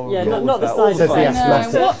 smog. Yeah, all not of the that, all side of effects.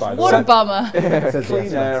 that. Says the What a bummer.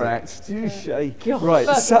 Clean Air Act. Touche. God. Right,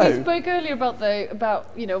 But so we spoke earlier about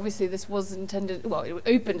obviously this was intended. Well, it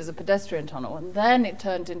opened as a pedestrian tunnel, and then it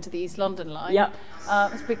turned into the East London line. Yep.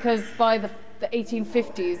 It's because by the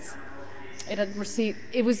 1850s,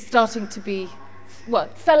 it was starting to be,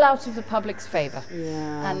 fell out of the public's favour.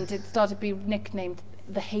 Yeah. And it started to be nicknamed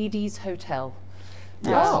the Hades Hotel.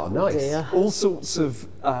 Oh, nice. all sorts of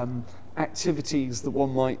activities that one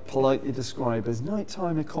might politely describe as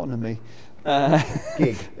nighttime economy.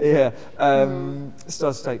 Gig. Yeah,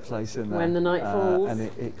 started to take place in there. When the night falls. and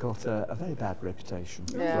it got a very bad reputation.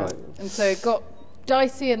 Yeah. Right. And so it got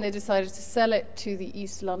dicey, and they decided to sell it to the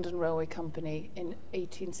East London Railway Company in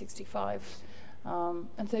 1865.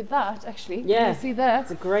 And so that actually, you see there, it's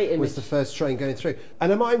a great image. Was the first train going through.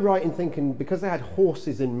 And am I right in thinking, because they had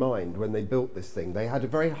horses in mind when they built this thing, they had a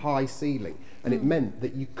very high ceiling, and it meant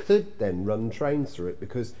that you could then run trains through it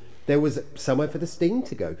because there was somewhere for the steam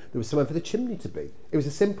to go, there was somewhere for the chimney to be. It was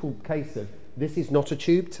a simple case of, this is not a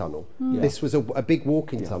tube tunnel. This was a big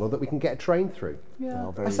walking tunnel that we can get a train through.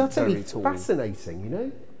 Yeah. That's absolutely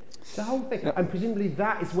fascinating, the whole thing. And presumably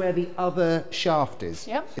that is where the other shaft is.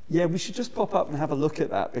 Yep. Yeah, we should just pop up and have a look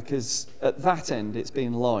at that, because at that end it's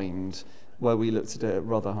been lined where we looked at it at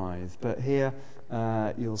Rotherhithe, but here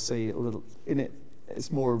you'll see a little in it.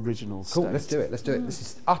 It's more original. Cool. state. Let's do it. This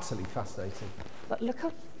is utterly fascinating. But look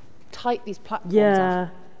how tight these platforms Yeah.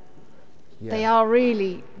 are. They are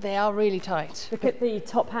really tight. Look at the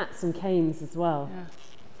top hats and canes as well.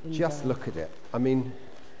 Yeah. Just look at it. I mean,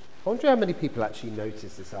 I wonder how many people actually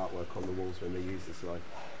notice this artwork on the walls when they use this line.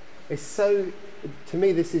 It's so, to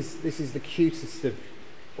me, this is the cutest of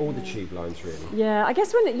all the tube lines, really. Yeah, I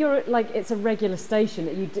guess when you're it's a regular station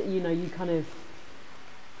that you kind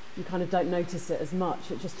of don't notice it as much.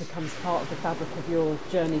 It just becomes part of the fabric of your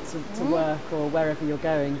journey to work or wherever you're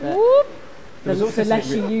going. But the less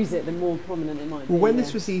you use it, the more prominent it might be. Well, when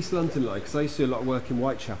this was the East London line, because I used to do a lot of work in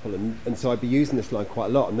Whitechapel, and so I'd be using this line quite a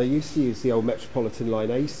lot, and they used to use the old Metropolitan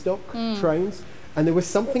Line A stock trains, and there was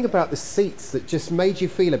something about the seats that just made you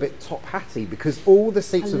feel a bit top hatty, because all the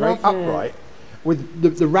seats were very upright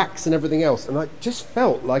with the racks and everything else, and I just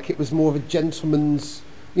felt like it was more of a gentleman's,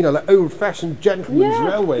 like old-fashioned gentleman's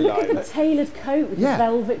railway look line. at the tailored coat with the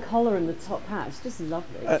velvet collar and the top hat. It's just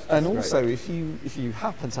lovely. And also, if you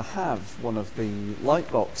happen to have one of the light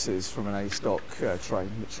boxes from an A-stock train,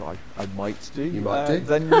 which I might do,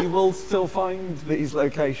 then you will still find these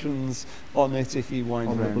locations on it if you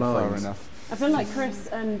wind around far enough. I feel like Chris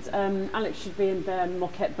and Alex should be in their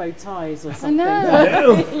moquette bow ties or something. I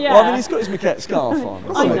know. Yeah. Well, I mean, he's got his maquette scarf on.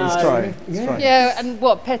 I so know. He's trying. Yeah. Yeah, and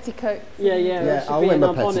what, petticoat? Yeah, Yeah, should I'll be wear in my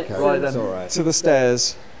our bonnets. petticoat. Right It's then, all right. to the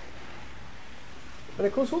stairs. And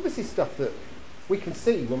of course, all this is stuff that we can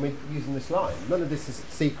see when we're using this line. None of this is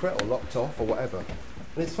secret or locked off or whatever.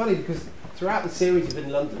 And it's funny because throughout the series within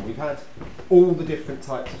London, we've had all the different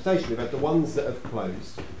types of stations. We've had the ones that have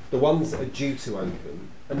closed, the ones that are due to open,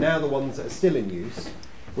 and now the ones that are still in use,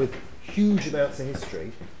 with huge amounts of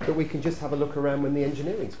history that we can just have a look around when the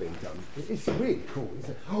engineering's being done. It's really cool,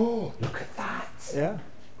 isn't it? Oh, look at that! Yeah.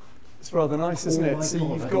 It's rather nice, isn't Oh it? my So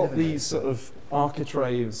God, you've I've got never these noticed sort of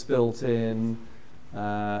architraves built in.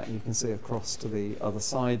 You can see across to the other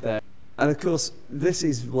side there. And of course, this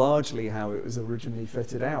is largely how it was originally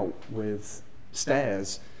fitted out, with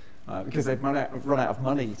stairs, because they'd run out of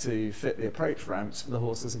money to fit the approach ramps for the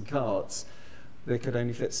horses and carts. They could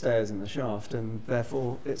only fit stairs in the shaft, and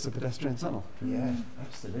therefore it's a pedestrian tunnel. Yeah,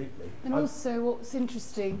 absolutely. And also, what's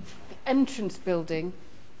interesting, the entrance building,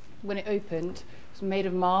 when it opened, was made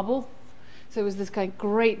of marble. So it was this kind of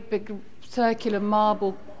great big circular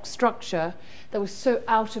marble structure that was so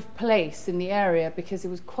out of place in the area because it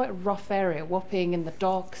was quite a rough area, Wapping and the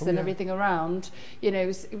docks and everything around. You know, it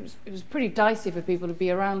was pretty dicey for people to be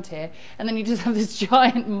around here. And then you just have this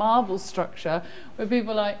giant marble structure where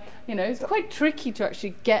people like, you know, it's quite tricky to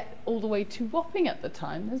actually get all the way to Wapping at the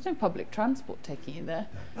time. There's no public transport taking you there.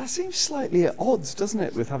 That seems slightly at odds, doesn't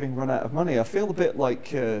it, with having run out of money? I feel a bit like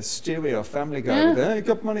Stewie or Family Guy. Yeah. With, oh, you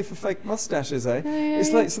got money for fake moustaches, eh? Yeah,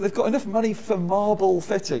 It's like, so they've got enough money for marble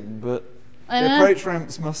fitting, but I the know. approach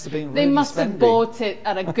ramps must have been They really must have spendy. bought it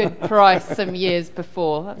at a good price some years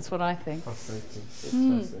before. That's what I think. Fascinating. It's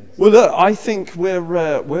fascinating. Well, look, I think we're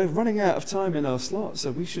running out of time in our slot,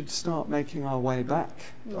 so we should start making our way back.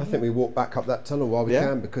 I think we walk back up that tunnel while we Yeah.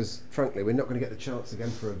 can, because frankly, we're not going to get the chance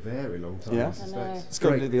again for a very long time. Yeah. I suspect. I know. Let's go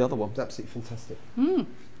and do Great. the other one. It's absolutely fantastic.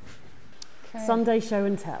 Okay. Sunday show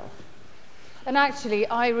and tell. And actually,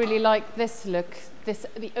 I really like this look,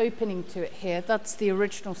 the opening to it here. That's the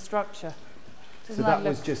original structure. So Doesn't that look?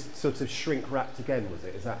 was just sort of shrink wrapped again, was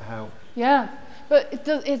it? Is that how? Yeah, but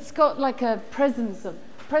it's got like a presence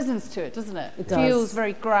to it, doesn't it? It does. Feels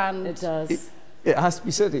very grand. It does. It has to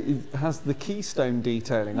be said, it has the keystone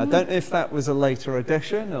detailing. I don't know if that was a later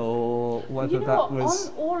addition or whether You know that what? was...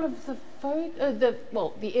 On all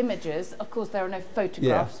of the images, of course, there are no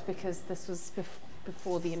photographs because this was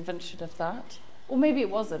before the invention of that. Or maybe it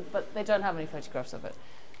wasn't, but they don't have any photographs of it.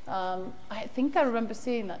 I think I remember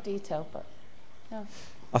seeing that detail, but yeah.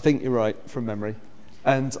 I think you're right, from memory.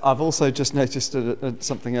 And I've also just noticed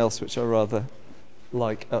something else which I rather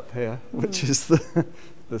like up here, which is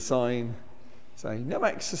the sign saying no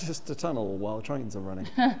access to tunnel while trains are running.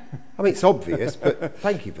 I mean, it's obvious, but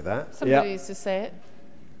thank you for that. Somebody Yeah. used to say it.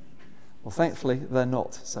 Well, thankfully they're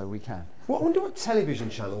not, so we can. Well, I wonder what television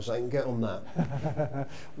channels I can get on that.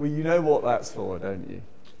 Well, you know what that's for, don't you?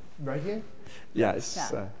 Radio? Yeah, it's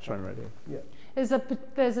Yeah. train radio. Yeah.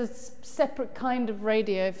 There's a separate kind of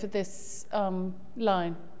radio for this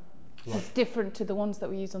line. It's different to the ones that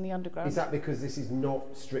we use on the underground. Is that because this is not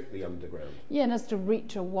strictly underground? Yeah, and has to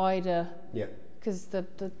reach a wider, Yeah. because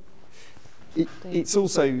It's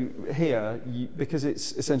also here, because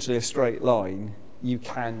it's essentially a straight line, you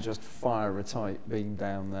can just fire a tight beam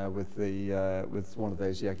down there with with one of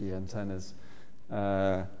those Yagi antennas.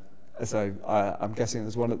 So I'm guessing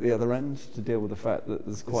there's one at the other end to deal with the fact that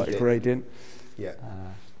there's quite a it. gradient. Yeah.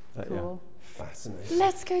 But cool. Fascinating.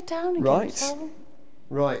 Let's go down again. Right. shall we?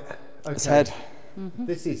 Right. Okay. Let's head.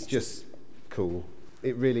 This is just cool.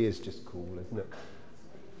 It really is just cool, isn't it?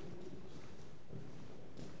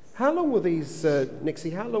 How long will these,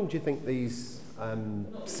 Nixie, how long do you think these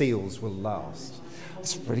seals will last?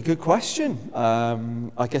 It's a pretty good question.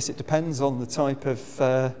 I guess it depends on the type of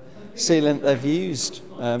sealant they've used.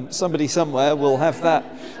 Somebody somewhere will have that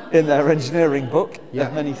in their engineering book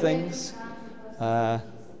of many things.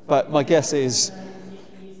 But my guess is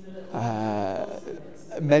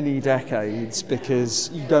many decades,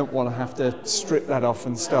 because you don't want to have to strip that off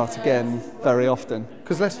and start again very often.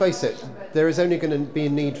 Because let's face it, there is only going to be a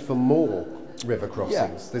need for more river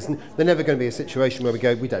crossings. There's never going to be a situation where we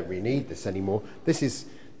go, we don't really need this anymore. This is,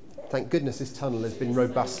 thank goodness this tunnel has been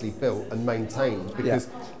robustly built and maintained, because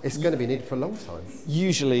it's going to be needed for a long time.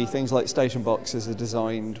 Usually things like station boxes are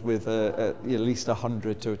designed with at least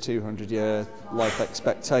 100 to a 200 year life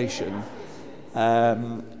expectation.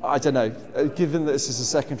 I don't know, given that this is a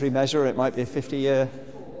secondary measure, it might be a 50-year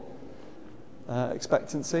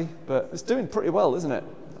expectancy, but it's doing pretty well, isn't it?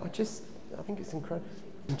 I think it's incredible.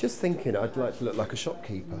 I'm just thinking I'd like to look like a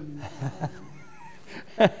shopkeeper.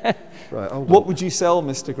 Right, hold on. What would you sell,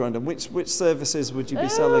 Mr. Grundon? Which services would you be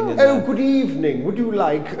selling in Oh, there? good evening. Would you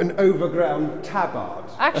like an overground tabard?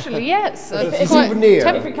 Actually, yes. As a It's quite souvenir,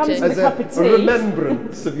 tempting. as cup of a tea.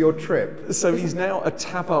 remembrance of your trip. So he's now a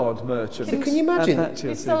tabard merchant. So can you imagine? Add that to You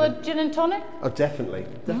your sell CV. a gin and tonic? Oh, definitely.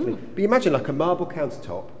 But you imagine like a marble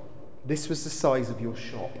countertop. This was the size of your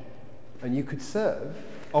shop, and you could serve.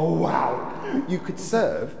 Oh wow! You could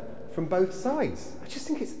serve from both sides. I just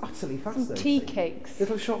think it's utterly fascinating. Tea cakes.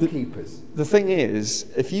 Little shopkeepers. The thing is,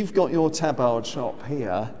 if you've got your tabard shop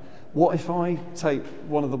here, what if I take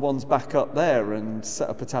one of the ones back up there and set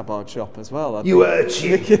up a tabard shop as well? I'd You be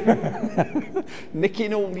urchin.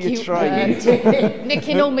 nicking all your You trade.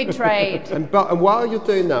 Nicking all my trade. And while you're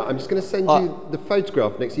doing that, I'm just going to send you the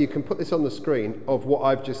photograph next, so you can put this on the screen of what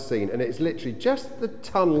I've just seen, and it's literally just the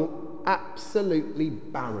tunnel, absolutely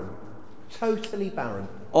barren, totally barren.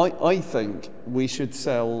 I think we should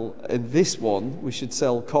sell, in this one, we should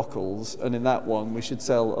sell cockles, and in that one, we should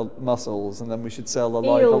sell mussels, and then we should sell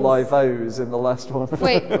Eels. alive O's in the last one.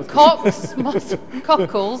 Wait, cocks,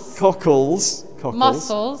 cockles, Cockles,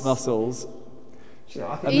 Mussels. You know,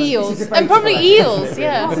 I think eels, this is and probably debatable, eels, isn't it?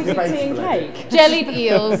 yeah. This is Tea and debatable, I think. cake. Jellied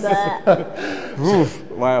eels,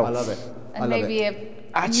 Wow. I love it. and maybe a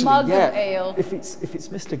Actually, mug yeah. of ale. If it's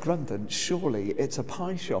Mr. Grundon, surely it's a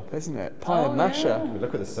pie shop, isn't it? Pie and masher. I mean,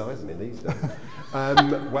 look at the size of me these days.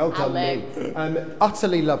 Well done, me. Alex.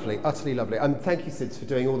 Utterly lovely, utterly lovely. And thank you, Sids, for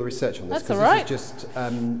doing all the research on this. That's 'cause all right. This is just,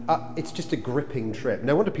 it's just a gripping trip.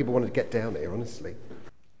 No wonder people wanted to get down here, honestly.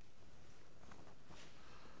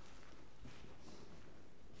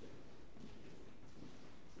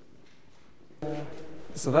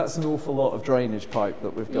 So that's an awful lot of drainage pipe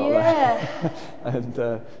that we've got Yeah, there.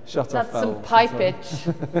 And shut-off that's some valves.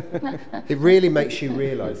 pipage. It really makes you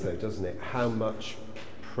realise, though, doesn't it, how much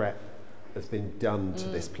prep has been done to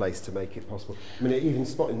this place to make it possible. I mean, even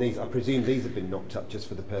spotting these, I presume these have been knocked up just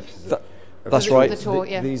for the purposes of... That's the right. tour,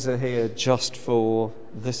 yeah. These are here just for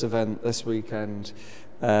this event this weekend,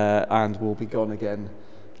 and will be gone again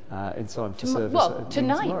in time for service. Well,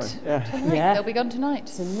 tomorrow. tonight. Yeah. Tonight, Yeah. they'll be gone tonight.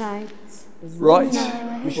 Tonight. Right.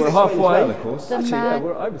 We should We're explain as halfway. well, of course. Actually, yeah,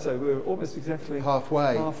 I would say we're almost exactly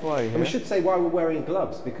Halfway. halfway And we here. should say why we're wearing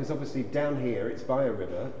gloves, because obviously down here it's by a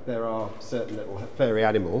river, there are certain little furry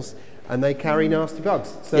animals, and they carry nasty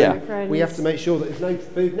bugs. So Yeah. we have to make sure that there's no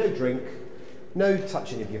food, no drink, no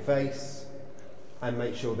touching of your face, and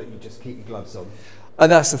make sure that you just keep your gloves on.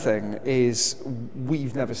 And that's the thing, is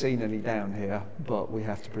we've never seen any down here, but we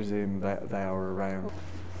have to presume that they are around.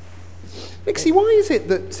 Nixie, why is it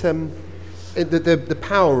that the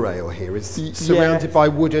power rail here is surrounded by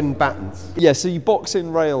wooden battens? Yeah, so you box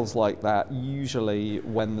in rails like that usually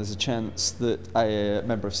when there's a chance that a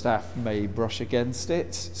member of staff may brush against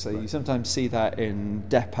it. So you sometimes see that in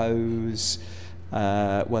depots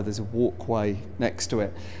where there's a walkway next to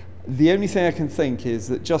it. The only thing I can think is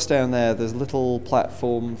that just down there there's a little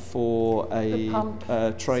platform for The a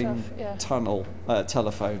pump train stuff, yeah. tunnel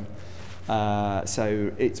telephone.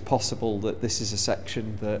 So it's possible that this is a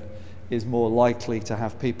section that is more likely to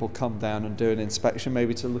have people come down and do an inspection,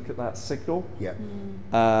 maybe to look at that signal. Yeah.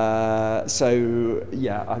 So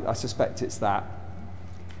yeah, I suspect it's that.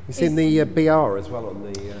 It's in the BR as well on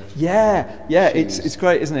the... Yeah, it's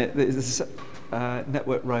great, isn't it? There's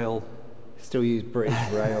Network Rail. Still use British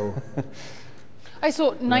rail. I saw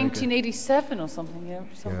 1987 or something, Yeah.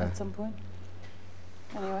 at some point.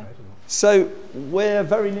 Anyway. So we're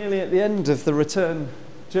very nearly at the end of the return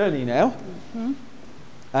journey now,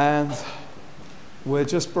 and we're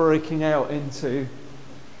just breaking out into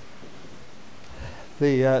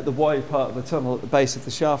the wide part of the tunnel at the base of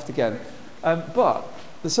the shaft again. But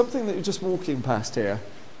there's something that you're just walking past here,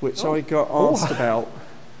 which I got asked about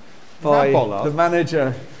by Bollard? the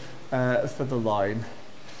manager for the line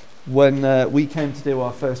when we came to do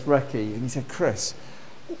our first recce, and he said, "Chris,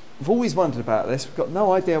 I've always wondered about this. We've got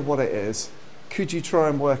no idea what it is. Could you try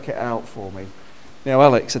and work it out for me?" Now,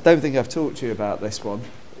 Alex, I don't think I've talked to you about this one.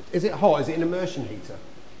 Is it hot? Is it an immersion heater?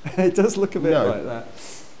 It does look a bit No. like that.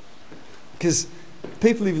 Because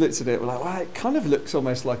people who've looked at it were like, well, it kind of looks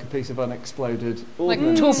almost like a piece of unexploded Like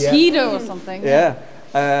ordnance. torpedo or something. Yeah.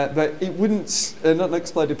 But it wouldn't, an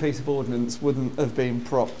unexploded piece of ordnance wouldn't have been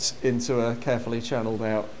propped into a carefully channeled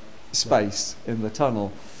out space in the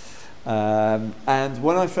tunnel. And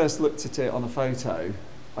when I first looked at it on a photo,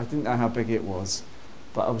 I didn't know how big it was,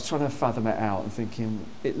 but I was trying to fathom it out and thinking,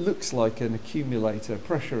 it looks like an accumulator,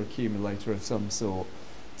 pressure accumulator of some sort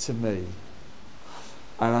to me.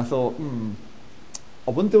 And I thought,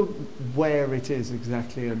 I wonder where it is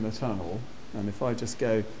exactly in the tunnel, and if I just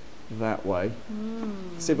go that way.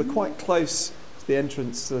 See, we're quite close to the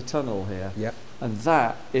entrance to the tunnel here. Yep. And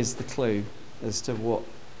that is the clue as to what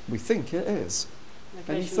we think it is.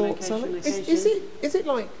 Any thoughts, Sally? Is it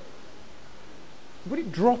like, would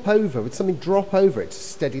it drop over? Would something drop over it to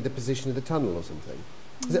steady the position of the tunnel or something?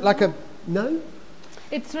 Is it like a, no?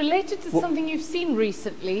 It's related to something you've seen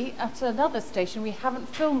recently at another station we haven't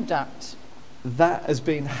filmed at. That has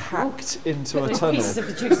been hacked into a Put tunnel. pieces of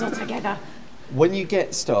the jigsaw together. When you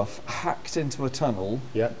get stuff hacked into a tunnel,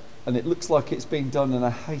 Yeah. and it looks like it's been done in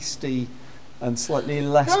a hasty and slightly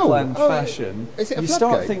less planned fashion, is it a you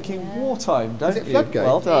start floodgate? thinking wartime, don't Is it you? floodgate?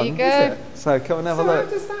 Well There done. you go. Is it? So come and have a So how look.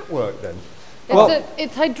 does that work then? Well-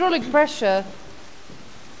 It's hydraulic pressure.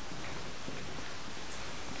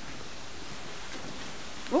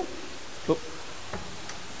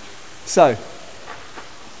 So,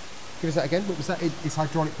 Give us that again. What was that? It's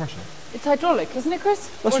hydraulic pressure. It's hydraulic, isn't it, Chris?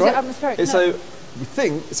 that's or is right. it atmospheric? It's No. we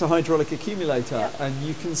think it's a hydraulic accumulator, Yeah. and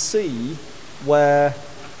you can see where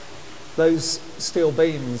those steel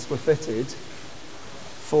beams were fitted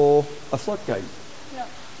for a floodgate. Yeah.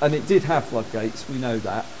 And it did have floodgates, we know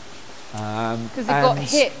that. Because it got and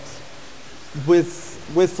hit.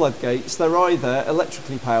 With floodgates, they're either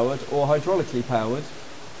electrically powered or hydraulically powered.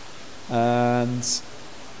 And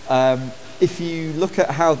if you look at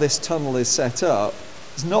how this tunnel is set up,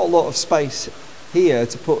 there's not a lot of space here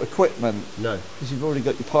to put equipment No. because you've already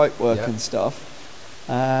got your pipe work Yeah. and stuff.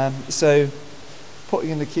 So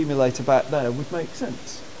putting an accumulator back there would make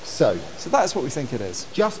sense. So, So that's what we think it is.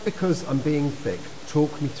 just because I'm being thick,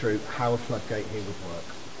 talk me through how a floodgate here would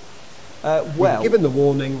work. Well, Given the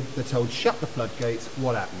warning, they're told shut the floodgates.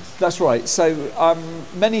 What happens? that's right. So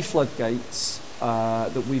many floodgates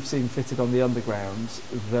that we've seen fitted on the underground,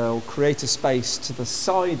 they'll create a space to the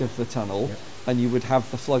side of the tunnel, Yep. and you would have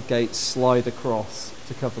the floodgates slide across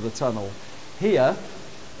to cover the tunnel. Here,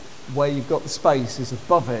 where you've got the space is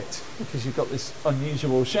above it, because you've got this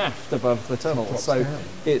unusual shaft above the tunnel. drops So down.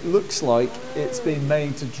 it looks like it's been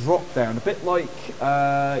made to drop down, a bit like you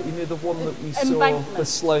know the one that we saw Embankment. for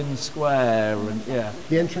Sloane Square, and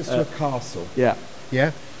The entrance to a castle. yeah.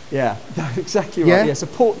 Yeah. Yeah, exactly Yeah? right. Yes, a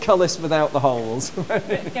portcullis without the holes.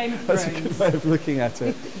 Game of That's a good Thrones. way of looking at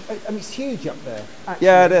it. I mean, it's huge up there. Actually.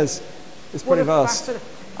 Yeah, it is. It's What pretty a vast.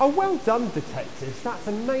 Oh, well done, detectives. That's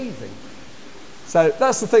amazing. So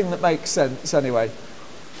that's the thing that makes sense anyway.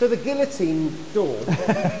 So the guillotine door.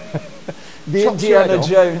 The Chops your head Indiana off.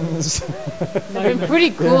 Jones. They've been pretty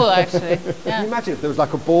cool, actually. Can you Yeah. imagine if there was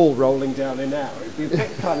like a ball rolling down in now? It'd be a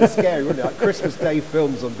bit kind of scary, wouldn't it? Like Christmas Day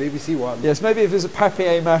films on BBC One. Yes, maybe if there's a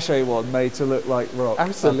papier-mâché one made to look like rock.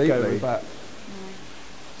 Absolutely. I'd go with that.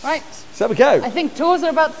 Right. So there we go. I think tours are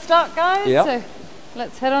about to start, guys. Yeah. So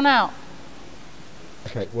let's head on out.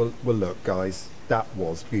 Okay, well, look, guys, that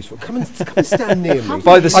was beautiful. Come and stand near me.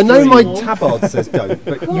 By the I know my screen. tabard says don't,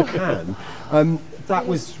 but you can. That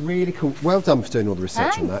was really cool. Well done for doing all the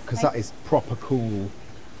research on that, because that is proper cool,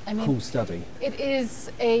 I mean, cool study. it is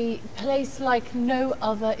a place like no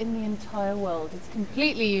other in the entire world. It's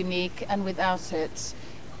completely unique, and without it,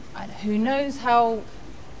 who knows how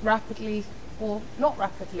rapidly or not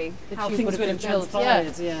rapidly the How tube things would would have have been built.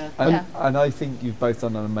 transpired, yeah. And, Yeah. and I think you've both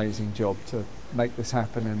done an amazing job to make this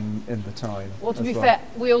happen in the time. Well, to as be well. fair,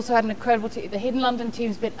 we also had an incredible team. The Hidden London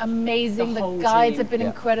team's been amazing. The The whole guides team, have been yeah.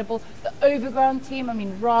 incredible. The Overground team, I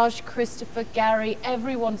mean, Raj, Christopher, Gary,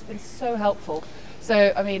 everyone's been so helpful.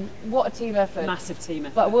 So, I mean, what a team effort. Massive team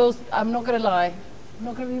effort. But I'm not going to lie, I'm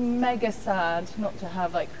not going to be mega sad not to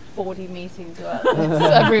have like 40 meetings about this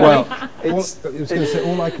every Well, week. I was going to say,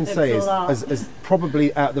 all I can say It's is, a lot. as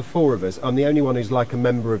probably out of the four of us, I'm the only one who's like a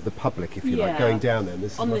member of the public, if you like, Yeah. going down there. And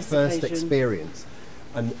this is On my this first occasion. experience.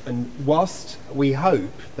 And whilst we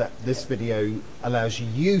hope that this video allows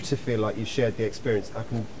you to feel like you've shared the experience, I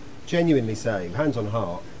can genuinely say, hands on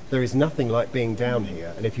heart, there is nothing like being down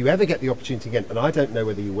here. And if you ever get the opportunity again, and I don't know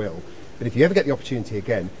whether you will, but if you ever get the opportunity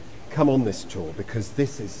again, come on this tour, because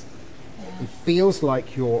this is, it feels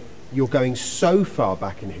like you're going so far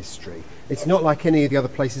back in history. It's not like any of the other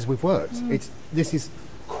places we've worked. This is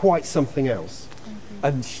quite something else.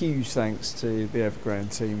 And huge thanks to the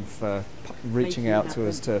Overground team for reaching Making it out to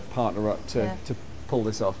us happen. to partner up to pull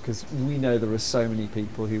this off, because we know there are so many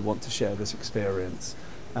people who want to share this experience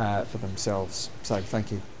for themselves. So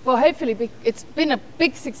thank you. Well, hopefully it's been a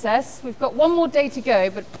big success. We've got one more day to go,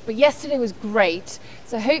 but yesterday was great.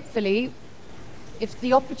 So hopefully, if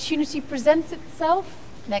the opportunity presents itself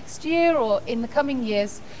next year or in the coming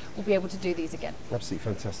years, we'll be able to do these again. Absolutely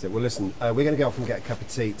fantastic. Well, listen, we're going to go off and get a cup of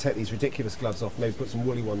tea, take these ridiculous gloves off, maybe put some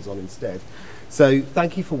woolly ones on instead. So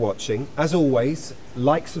thank you for watching. As always,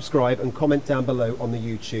 like, subscribe and comment down below on the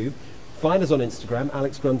YouTube. Find us on Instagram,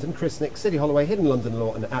 Alex Grundon, Chris Nick, Siddy Holloway, Hidden London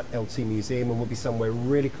Law, and at LT Museum, and we'll be somewhere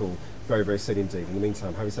really cool very, very soon indeed. In the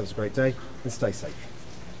meantime, have yourselves a great day and stay safe.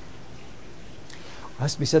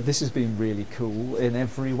 Has to be said, this has been really cool in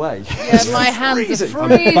every way. Yeah, my hands are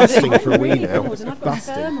freezing. I'm busting for a wee now. And I've got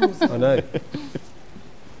thermals on. I know.